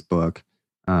in this book.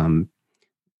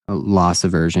 Loss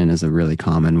aversion is a really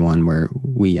common one, where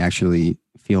we actually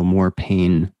feel more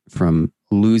pain from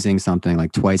losing something,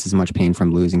 like twice as much pain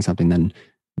from losing something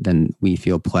than we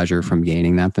feel pleasure from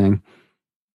gaining that thing.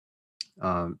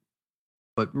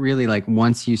 But really, like,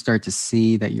 once you start to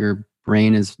see that your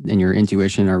brain and your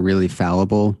intuition are really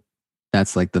fallible,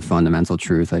 that's like the fundamental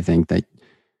truth. I think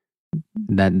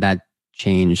that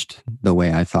changed the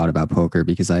way I thought about poker,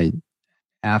 because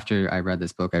after I read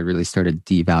this book, I really started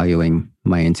devaluing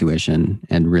my intuition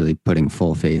and really putting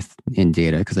full faith in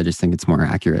data, because I just think it's more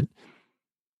accurate.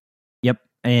 Yep.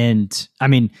 And I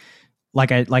mean,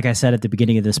 like I said at the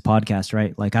beginning of this podcast,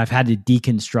 right? Like, I've had to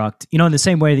deconstruct, in the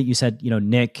same way that you said,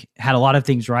 Nick had a lot of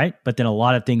things right, but then a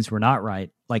lot of things were not right.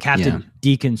 Like, have to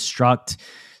deconstruct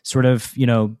sort of,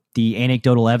 the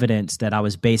anecdotal evidence that I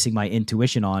was basing my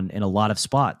intuition on in a lot of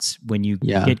spots when you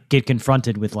get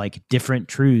confronted with like different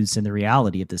truths in the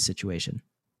reality of this situation.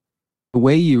 The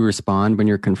way you respond when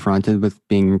you're confronted with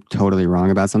being totally wrong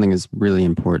about something is really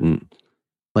important.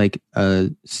 Like, a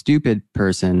stupid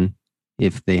person,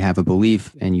 if they have a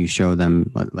belief and you show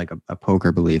them like a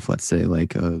poker belief, let's say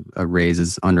like a raise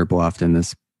is underbluffed in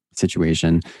this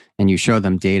situation, and you show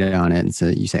them data on it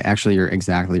and you say, actually, you're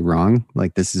exactly wrong.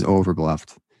 Like, this is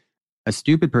overbluffed. A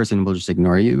stupid person will just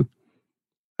ignore you.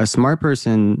 A smart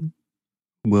person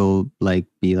will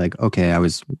be like, okay, I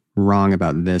was wrong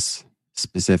about this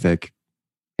specific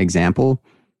example.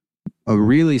 A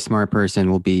really smart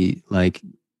person will be like,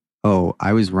 oh,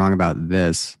 I was wrong about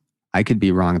this. I could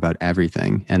be wrong about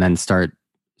everything. And then start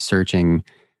searching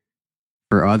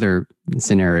for other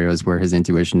scenarios where his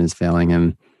intuition is failing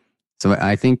him. So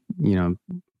I think,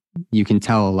 you can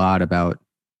tell a lot about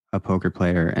a poker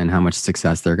player and how much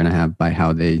success they're going to have by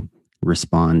how they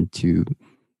respond to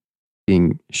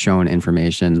being shown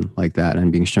information like that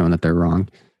and being shown that they're wrong.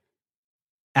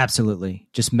 Absolutely.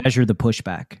 Just measure the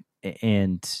pushback.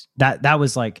 And that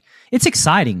was like, it's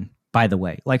exciting, by the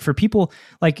way. Like, for people,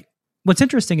 like, what's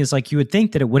interesting is like, you would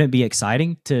think that it wouldn't be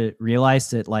exciting to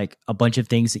realize that like a bunch of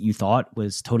things that you thought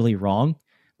was totally wrong.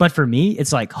 But for me,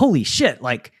 it's like, holy shit,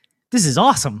 like, this is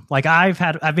awesome. Like,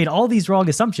 I've made all these wrong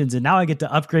assumptions, and now I get to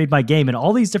upgrade my game in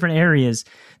all these different areas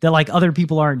that like other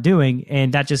people aren't doing.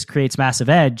 And that just creates massive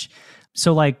edge.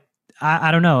 So like,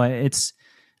 I don't know.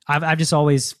 I've just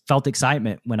always felt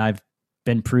excitement when I've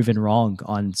been proven wrong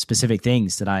on specific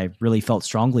things that I really felt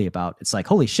strongly about. It's like,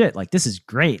 holy shit, like, this is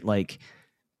great. Like,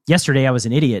 yesterday I was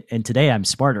an idiot and today I'm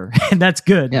smarter, and that's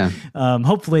good. Yeah.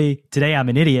 Hopefully today I'm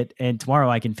an idiot and tomorrow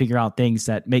I can figure out things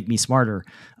that make me smarter.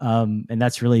 And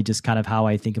that's really just kind of how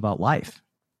I think about life.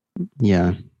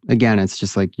 Yeah. again, it's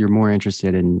just like you're more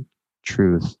interested in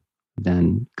truth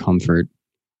than comfort.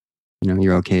 You know,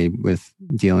 you're okay with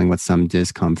dealing with some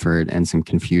discomfort and some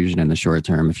confusion in the short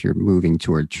term if you're moving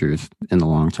toward truth in the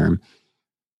long term.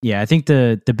 Yeah, I think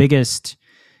the biggest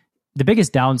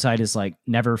downside is like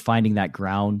never finding that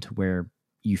ground where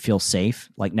you feel safe,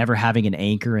 like never having an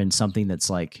anchor in something that's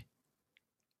like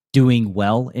doing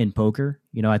well in poker.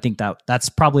 You know, I think that's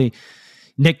probably,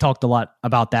 Nick talked a lot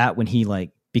about that when he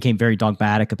like became very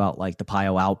dogmatic about like the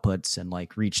PIO outputs and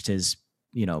like reached his,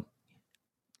 you know,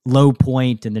 low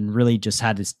point and then really just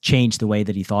had to change the way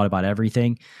that he thought about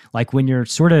everything. Like when you're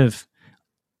sort of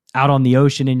out on the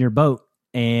ocean in your boat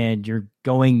and you're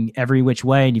going every which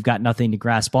way and you've got nothing to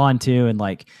grasp onto, and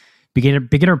like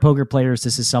beginner poker players,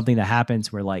 this is something that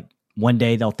happens where like one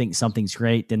day they'll think something's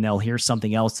great, then they'll hear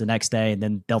something else the next day, and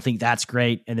then they'll think that's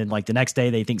great, and then like the next day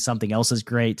they think something else is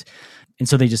great, and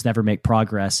so they just never make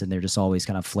progress and they're just always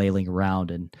kind of flailing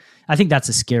around. And I think that's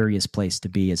the scariest place to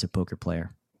be as a poker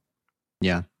player.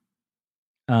 Yeah.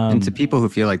 And to people who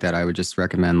feel like that, I would just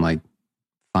recommend like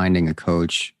finding a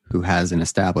coach who has an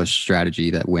established strategy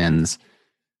that wins,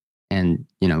 and,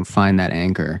 you know, find that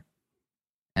anchor.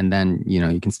 And then, you know,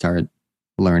 you can start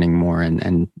learning more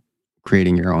and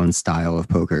creating your own style of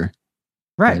poker.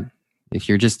 Right. But if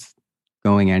you're just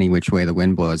going any which way the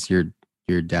wind blows, you're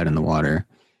dead in the water.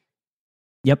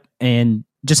 Yep. And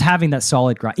just having that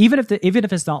solid grind, even if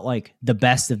it's not like the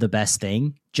best of the best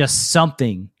thing, just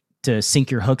something to sink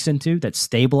your hooks into that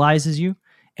stabilizes you.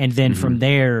 And then from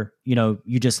there, you know,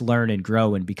 you just learn and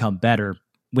grow and become better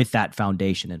with that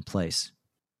foundation in place.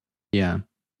 Yeah.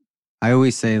 I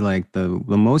always say like the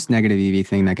most negative EV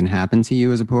thing that can happen to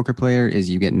you as a poker player is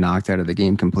you get knocked out of the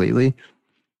game completely.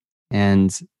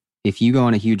 And if you go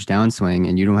on a huge downswing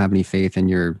and you don't have any faith in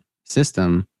your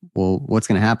system, well, what's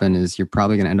going to happen is you're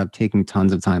probably going to end up taking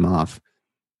tons of time off.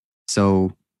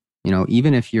 So, you know,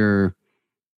 even if you're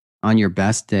on your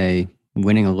best day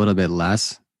winning a little bit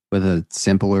less with a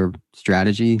simpler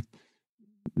strategy,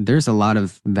 there's a lot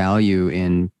of value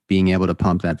in being able to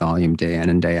pump that volume day in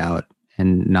and day out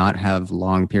and not have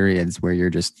long periods where you're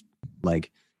just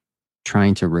like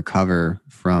trying to recover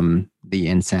from the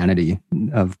insanity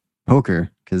of poker,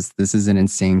 because this is an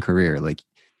insane career. Like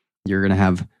you're going to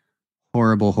have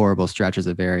horrible stretches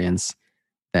of variance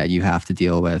that you have to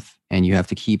deal with, and you have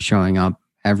to keep showing up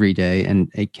every day, and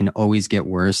it can always get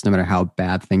worse no matter how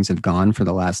bad things have gone for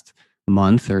the last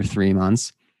month or 3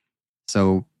 months.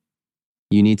 So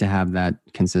you need to have that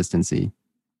consistency.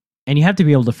 And you have to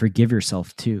be able to forgive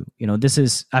yourself too. You know,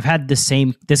 I've had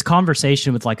this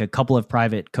conversation with like a couple of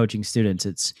private coaching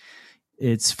students.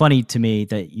 It's funny to me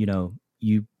that, you know,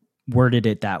 you worded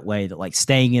it that way, that like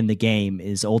staying in the game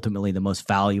is ultimately the most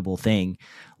valuable thing.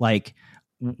 Like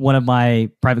one of my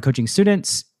private coaching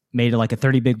students made like a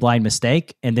 30 big blind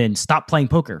mistake and then stopped playing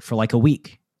poker for like a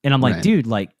week. And I'm like, Right. Dude,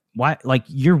 like why? Like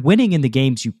you're winning in the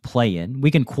games you play in.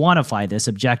 We can quantify this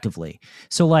objectively.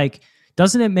 So like,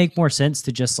 doesn't it make more sense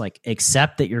to just like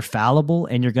accept that you're fallible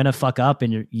and you're going to fuck up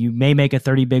and you may make a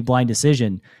 30 big blind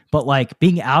decision, but like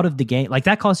being out of the game, like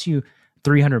that costs you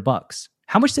 $300.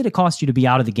 How much did it cost you to be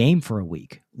out of the game for a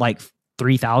week? Like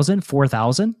 3,000,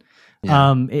 4,000?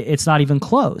 Yeah. It's not even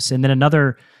close. And then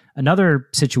another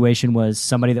situation was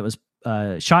somebody that was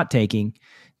shot taking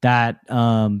that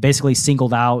basically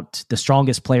singled out the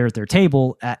strongest player at their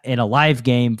table in a live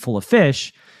game full of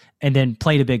fish, and then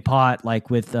played a big pot,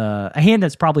 like with a hand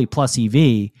that's probably plus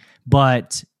EV,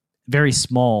 but very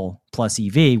small plus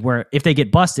EV, where if they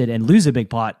get busted and lose a big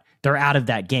pot, they're out of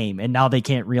that game. And now they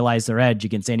can't realize their edge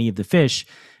against any of the fish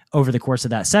over the course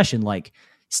of that session. Like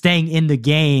staying in the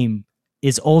game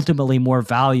is ultimately more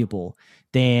valuable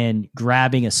than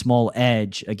grabbing a small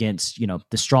edge against, you know,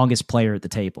 the strongest player at the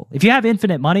table. If you have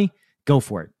infinite money, go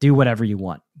for it. Do whatever you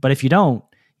want. But if you don't,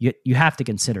 you have to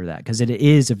consider that, because it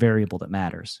is a variable that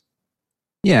matters.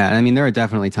 Yeah, I mean, there are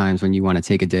definitely times when you want to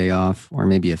take a day off or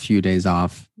maybe a few days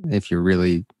off if you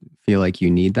really feel like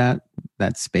you need that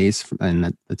space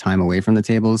and the time away from the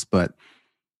tables. But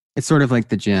it's sort of like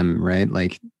the gym, right?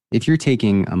 Like if you're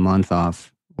taking a month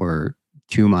off or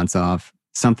 2 months off,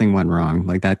 something went wrong.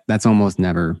 Like that's almost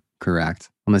never correct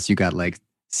unless you got like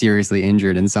seriously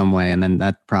injured in some way. And then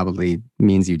that probably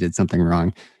means you did something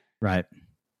wrong. Right.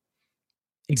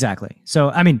 Exactly. So,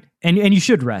 I mean, and you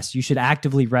should rest. You should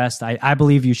actively rest. I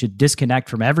believe you should disconnect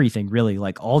from everything, really,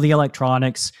 like all the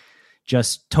electronics,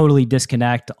 just totally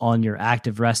disconnect on your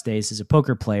active rest days as a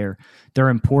poker player. They're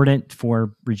important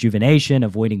for rejuvenation,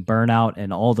 avoiding burnout,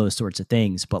 and all those sorts of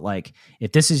things. But like,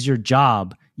 if this is your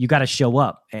job, you got to show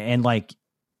up. And like,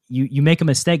 you make a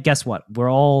mistake, guess what?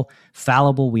 We're all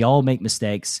fallible. We all make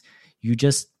mistakes. you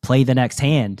just play the next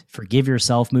hand, forgive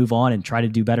yourself, move on, and try to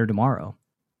do better tomorrow.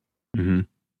 Mm-hmm.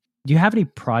 Do you have any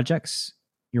projects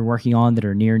you're working on that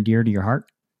are near and dear to your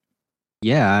heart?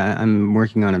 Yeah, I'm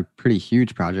working on a pretty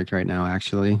huge project right now,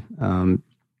 actually.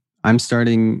 I'm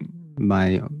starting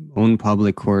my own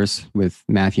public course with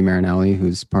Matthew Marinelli,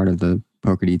 who's part of the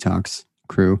Poker Detox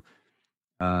crew.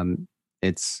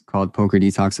 It's called Poker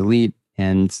Detox Elite.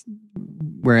 And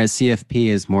whereas CFP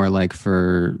is more like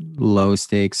for low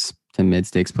stakes to mid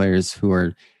stakes players who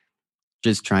are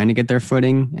just trying to get their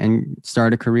footing and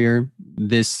start a career,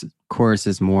 this course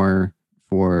is more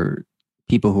for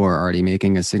people who are already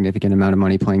making a significant amount of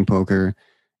money playing poker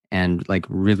and like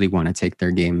really want to take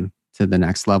their game to the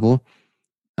next level.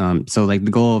 So like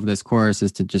the goal of this course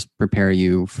is to just prepare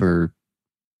you for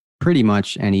pretty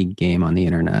much any game on the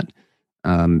internet.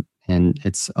 And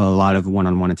it's a lot of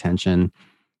one-on-one attention.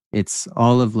 It's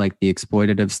all of like the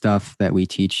exploitative stuff that we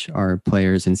teach our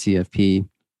players in CFP,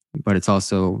 but it's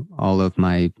also all of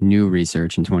my new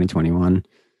research in 2021.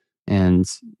 And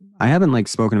I haven't like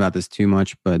spoken about this too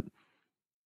much, but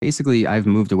basically I've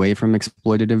moved away from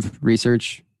exploitative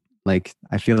research. Like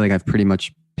I feel like I've pretty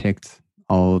much picked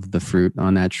all of the fruit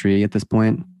on that tree at this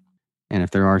point. And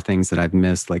if there are things that I've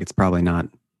missed, like it's probably not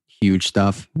huge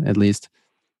stuff at least.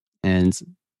 And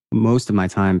most of my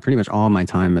time, pretty much all my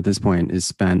time at this point is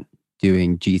spent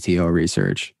doing GTO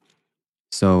research.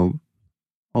 So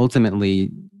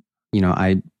ultimately, you know,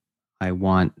 I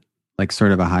want like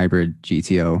sort of a hybrid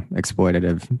GTO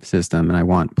exploitative system. And I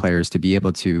want players to be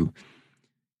able to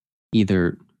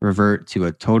either revert to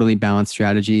a totally balanced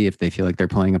strategy if they feel like they're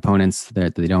playing opponents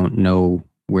that they don't know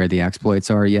where the exploits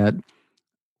are yet,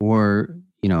 or,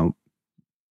 you know,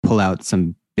 pull out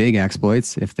some big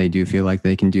exploits if they do feel like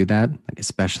they can do that, like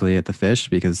especially at the fish,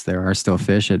 because there are still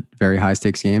fish at very high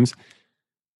stakes games.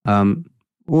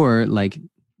 Or like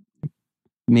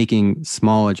making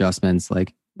small adjustments,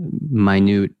 like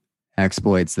minute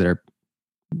exploits that are,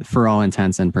 for all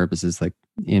intents and purposes, like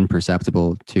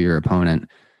imperceptible to your opponent,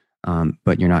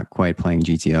 but you're not quite playing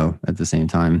GTO at the same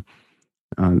time.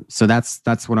 So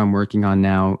that's what I'm working on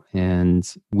now, and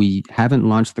we haven't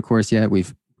launched the course yet.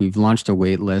 We've launched a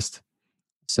wait list,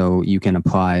 so you can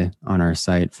apply on our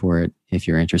site for it if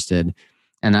you're interested.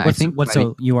 And I think what's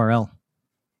the URL?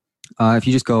 If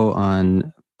you just go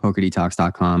on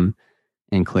pokerdetox.com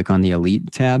and click on the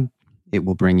Elite tab, it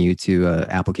will bring you to an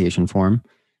application form,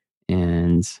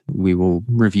 and we will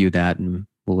review that and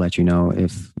we'll let you know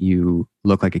if you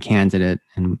look like a candidate,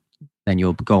 and then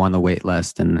you'll go on the wait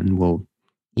list, and then we'll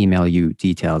email you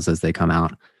details as they come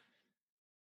out.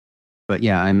 But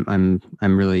yeah, I'm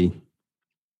really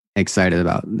excited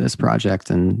about this project,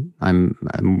 and I'm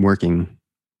working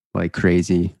like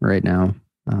crazy right now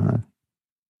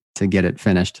to get it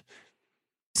finished.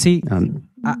 See,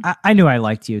 I knew I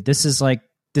liked you. This is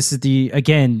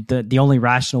the only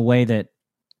rational way that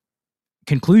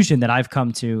conclusion that I've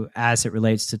come to as it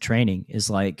relates to training is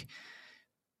like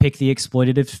pick the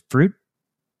exploitative fruit,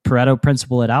 Pareto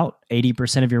principle it out.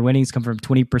 80% of your winnings come from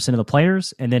 20% of the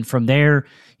players. And then from there,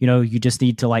 you know, you just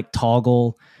need to like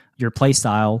toggle your play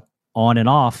style on and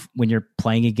off when you're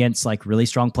playing against like really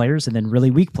strong players and then really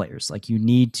weak players. Like you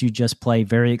need to just play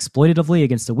very exploitatively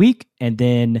against the weak, and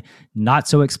then not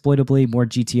so exploitably, more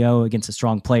GTO against the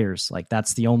strong players. Like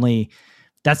that's the only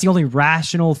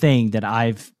rational thing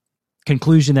that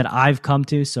conclusion that I've come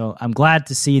to. So I'm glad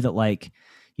to see that, like,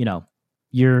 you know,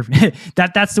 you're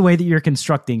that's the way that you're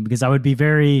constructing, because I would be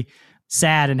very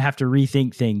sad and have to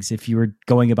rethink things if you were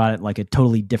going about it like a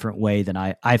totally different way than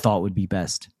I thought would be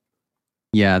best.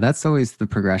 Yeah, that's always the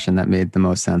progression that made the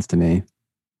most sense to me.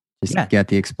 Just get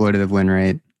the exploitative win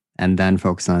rate and then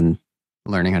focus on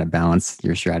learning how to balance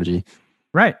your strategy.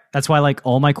 Right. That's why like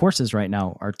all my courses right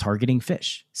now are targeting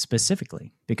fish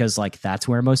specifically, because like that's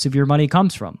where most of your money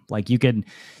comes from. Like you can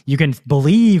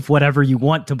believe whatever you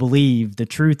want to believe. The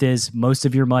truth is most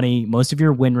of your money, most of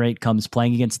your win rate comes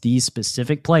playing against these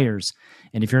specific players.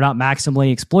 And if you're not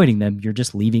maximally exploiting them, you're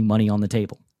just leaving money on the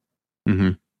table.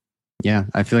 Mm-hmm. Yeah,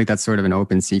 I feel like that's sort of an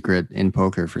open secret in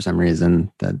poker for some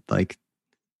reason, that like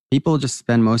people just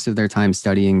spend most of their time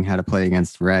studying how to play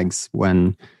against regs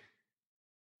when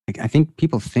like, I think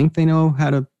people think they know how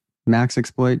to max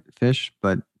exploit fish,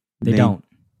 but they don't.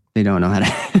 They don't know how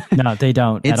to. No, they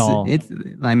don't at all.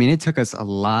 I mean, it took us a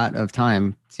lot of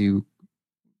time to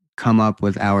come up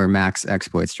with our max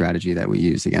exploit strategy that we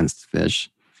use against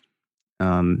fish.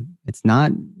 It's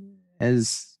not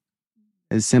as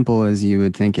simple as you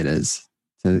would think it is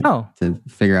to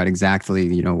figure out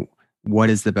exactly, you know, what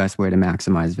is the best way to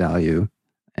maximize value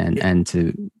and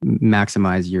to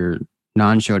maximize your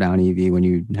non-showdown EV when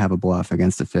you have a bluff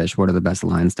against a fish. What are the best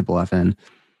lines to bluff in?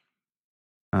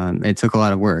 It took a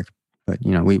lot of work, but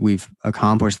we've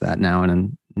accomplished that now,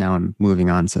 and now I'm moving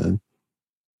on to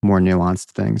more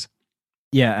nuanced things.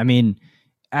 Yeah, I mean,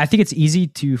 I think it's easy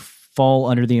to fall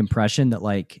under the impression that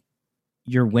like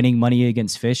you're winning money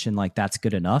against fish and like that's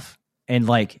good enough. And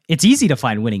like it's easy to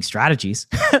find winning strategies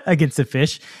against the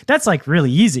fish. That's like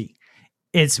really easy.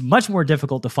 It's much more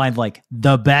difficult to find like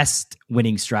the best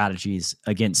winning strategies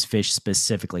against fish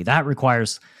specifically. That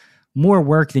requires more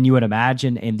work than you would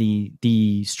imagine, and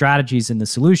the strategies and the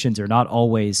solutions are not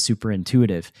always super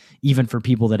intuitive, even for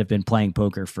people that have been playing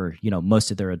poker for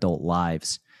most of their adult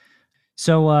lives.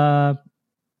 So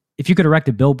if you could erect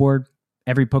a billboard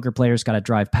every poker player's got to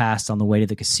drive past on the way to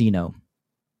the casino,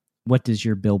 what does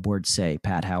your billboard say,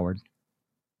 Pat Howard?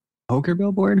 Poker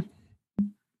billboard?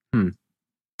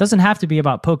 Doesn't have to be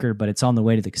about poker, but it's on the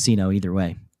way to the casino either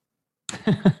way.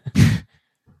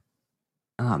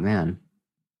 Oh man.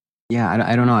 Yeah,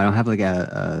 I don't know. I don't have like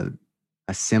a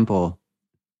simple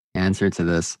answer to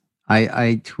this.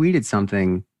 I tweeted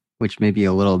something which may be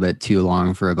a little bit too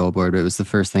long for a billboard, but it was the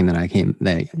first thing that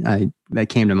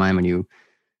came to mind when you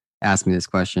asked me this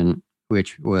question,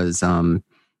 which was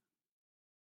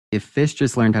if fish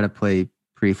just learned how to play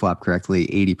pre-flop correctly,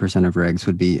 80% of regs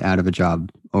would be out of a job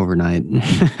overnight.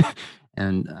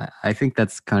 And I think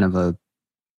that's kind of an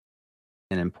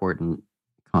important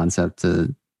concept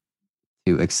to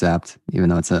accept, even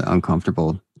though it's an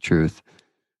uncomfortable truth.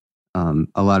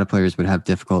 A lot of players would have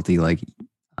difficulty like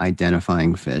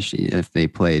identifying fish if they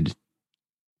played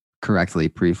correctly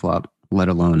pre-flop, let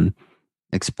alone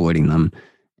exploiting them.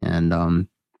 And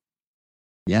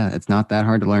yeah, it's not that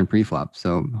hard to learn pre-flop,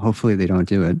 so hopefully they don't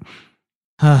do it.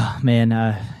 Oh man,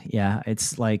 yeah,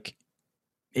 it's like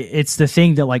it's the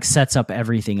thing that like sets up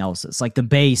everything else. It's like the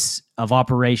base of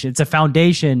operation. It's a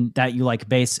foundation that you like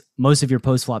base most of your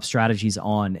post-flop strategies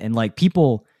on, and like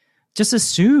people just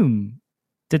assume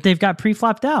that they've got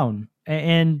pre-flop down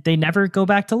and they never go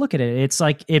back to look at it. It's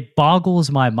like it boggles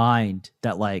my mind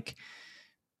that like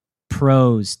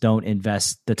pros don't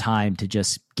invest the time to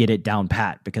just get it down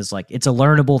pat, because like it's a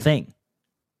learnable thing.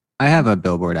 I have a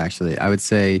billboard actually. I would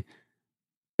say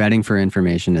betting for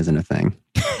information isn't a thing.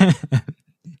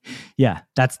 Yeah,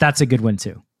 that's a good one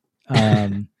too.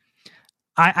 I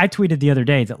tweeted the other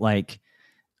day that like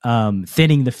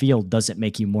thinning the field doesn't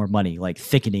make you more money, like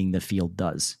thickening the field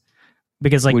does.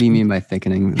 Because like, what do you mean by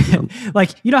thickening the field? Like,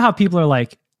 you know how people are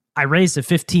like, I raised a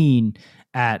 15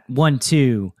 at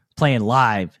 1-2 playing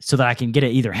live so that I can get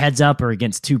it either heads up or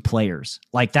against two players.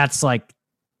 Like that's like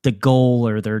the goal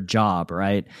or their job,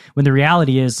 right? When the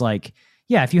reality is like,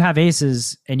 yeah, if you have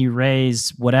aces and you raise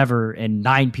whatever and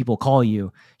 9 people call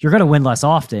you, you're going to win less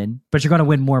often, but you're going to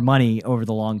win more money over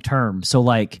the long term. So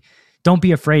like, don't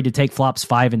be afraid to take flops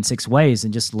 5 and 6 ways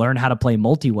and just learn how to play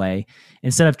multi-way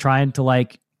instead of trying to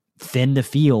like thin the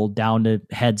field down to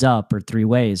heads up or 3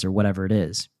 ways or whatever it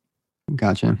is.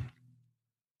 Gotcha.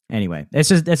 Anyway,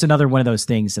 it's another one of those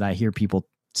things that I hear people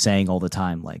saying all the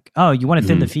time, like, oh, you want to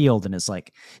thin the field, and it's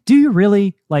like, do you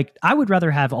really? Like, I would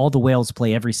rather have all the whales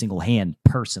play every single hand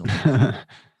personally.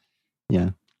 Yeah.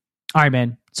 All right,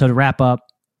 man. So to wrap up,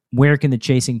 where can the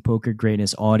Chasing Poker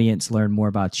Greatness audience learn more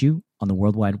about you on the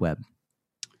World Wide Web?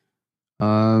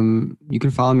 You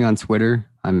can follow me on Twitter.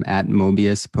 I'm at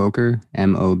Mobius Poker,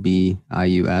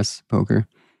 MOBIUS Poker.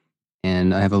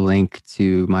 And I have a link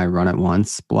to my Run It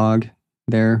Once blog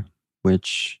there,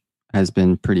 which has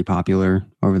been pretty popular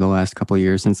over the last couple of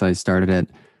years since I started it.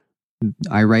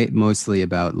 I write mostly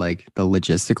about like the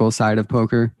logistical side of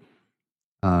poker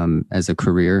as a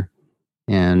career.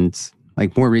 And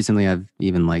like more recently, I've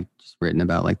even like just written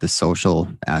about like the social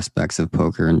aspects of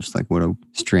poker and just like what a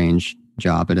strange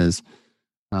job it is.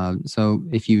 So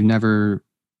if you've never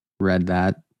read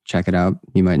that, check it out.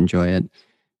 You might enjoy it.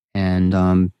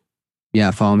 And yeah,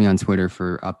 follow me on Twitter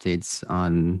for updates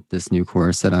on this new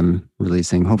course that I'm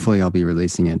releasing. Hopefully I'll be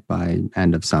releasing it by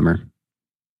end of summer.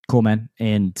 Cool, man.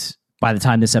 And by the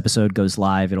time this episode goes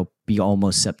live, it'll be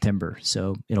almost September.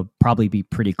 So it'll probably be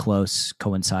pretty close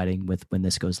coinciding with when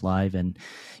this goes live. And,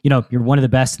 you know, you're one of the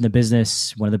best in the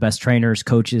business, one of the best trainers,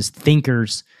 coaches,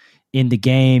 thinkers in the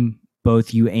game,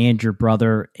 both you and your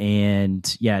brother.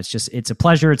 And yeah, it's a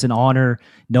pleasure. It's an honor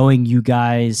knowing you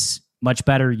guys much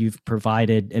better. You've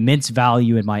provided immense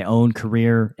value in my own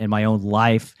career and my own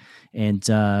life. And,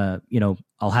 you know,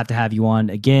 I'll have to have you on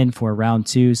again for round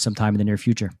 2 sometime in the near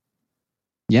future.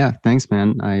 Yeah, thanks,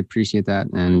 man. I appreciate that.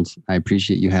 And I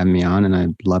appreciate you having me on, and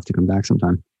I'd love to come back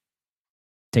sometime.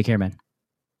 Take care, man.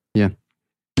 Yeah.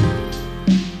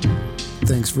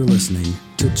 Thanks for listening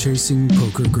to Chasing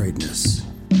Poker Greatness.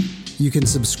 You can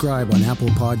subscribe on Apple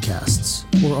Podcasts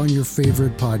or on your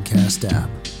favorite podcast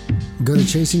app. Go to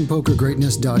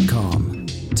chasingpokergreatness.com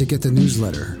to get the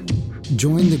newsletter,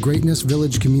 join the Greatness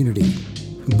Village community,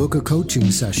 book a coaching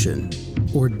session,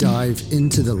 or dive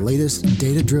into the latest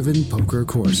data-driven poker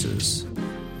courses.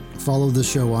 Follow the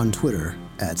show on Twitter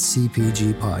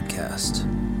 @CPG Podcast.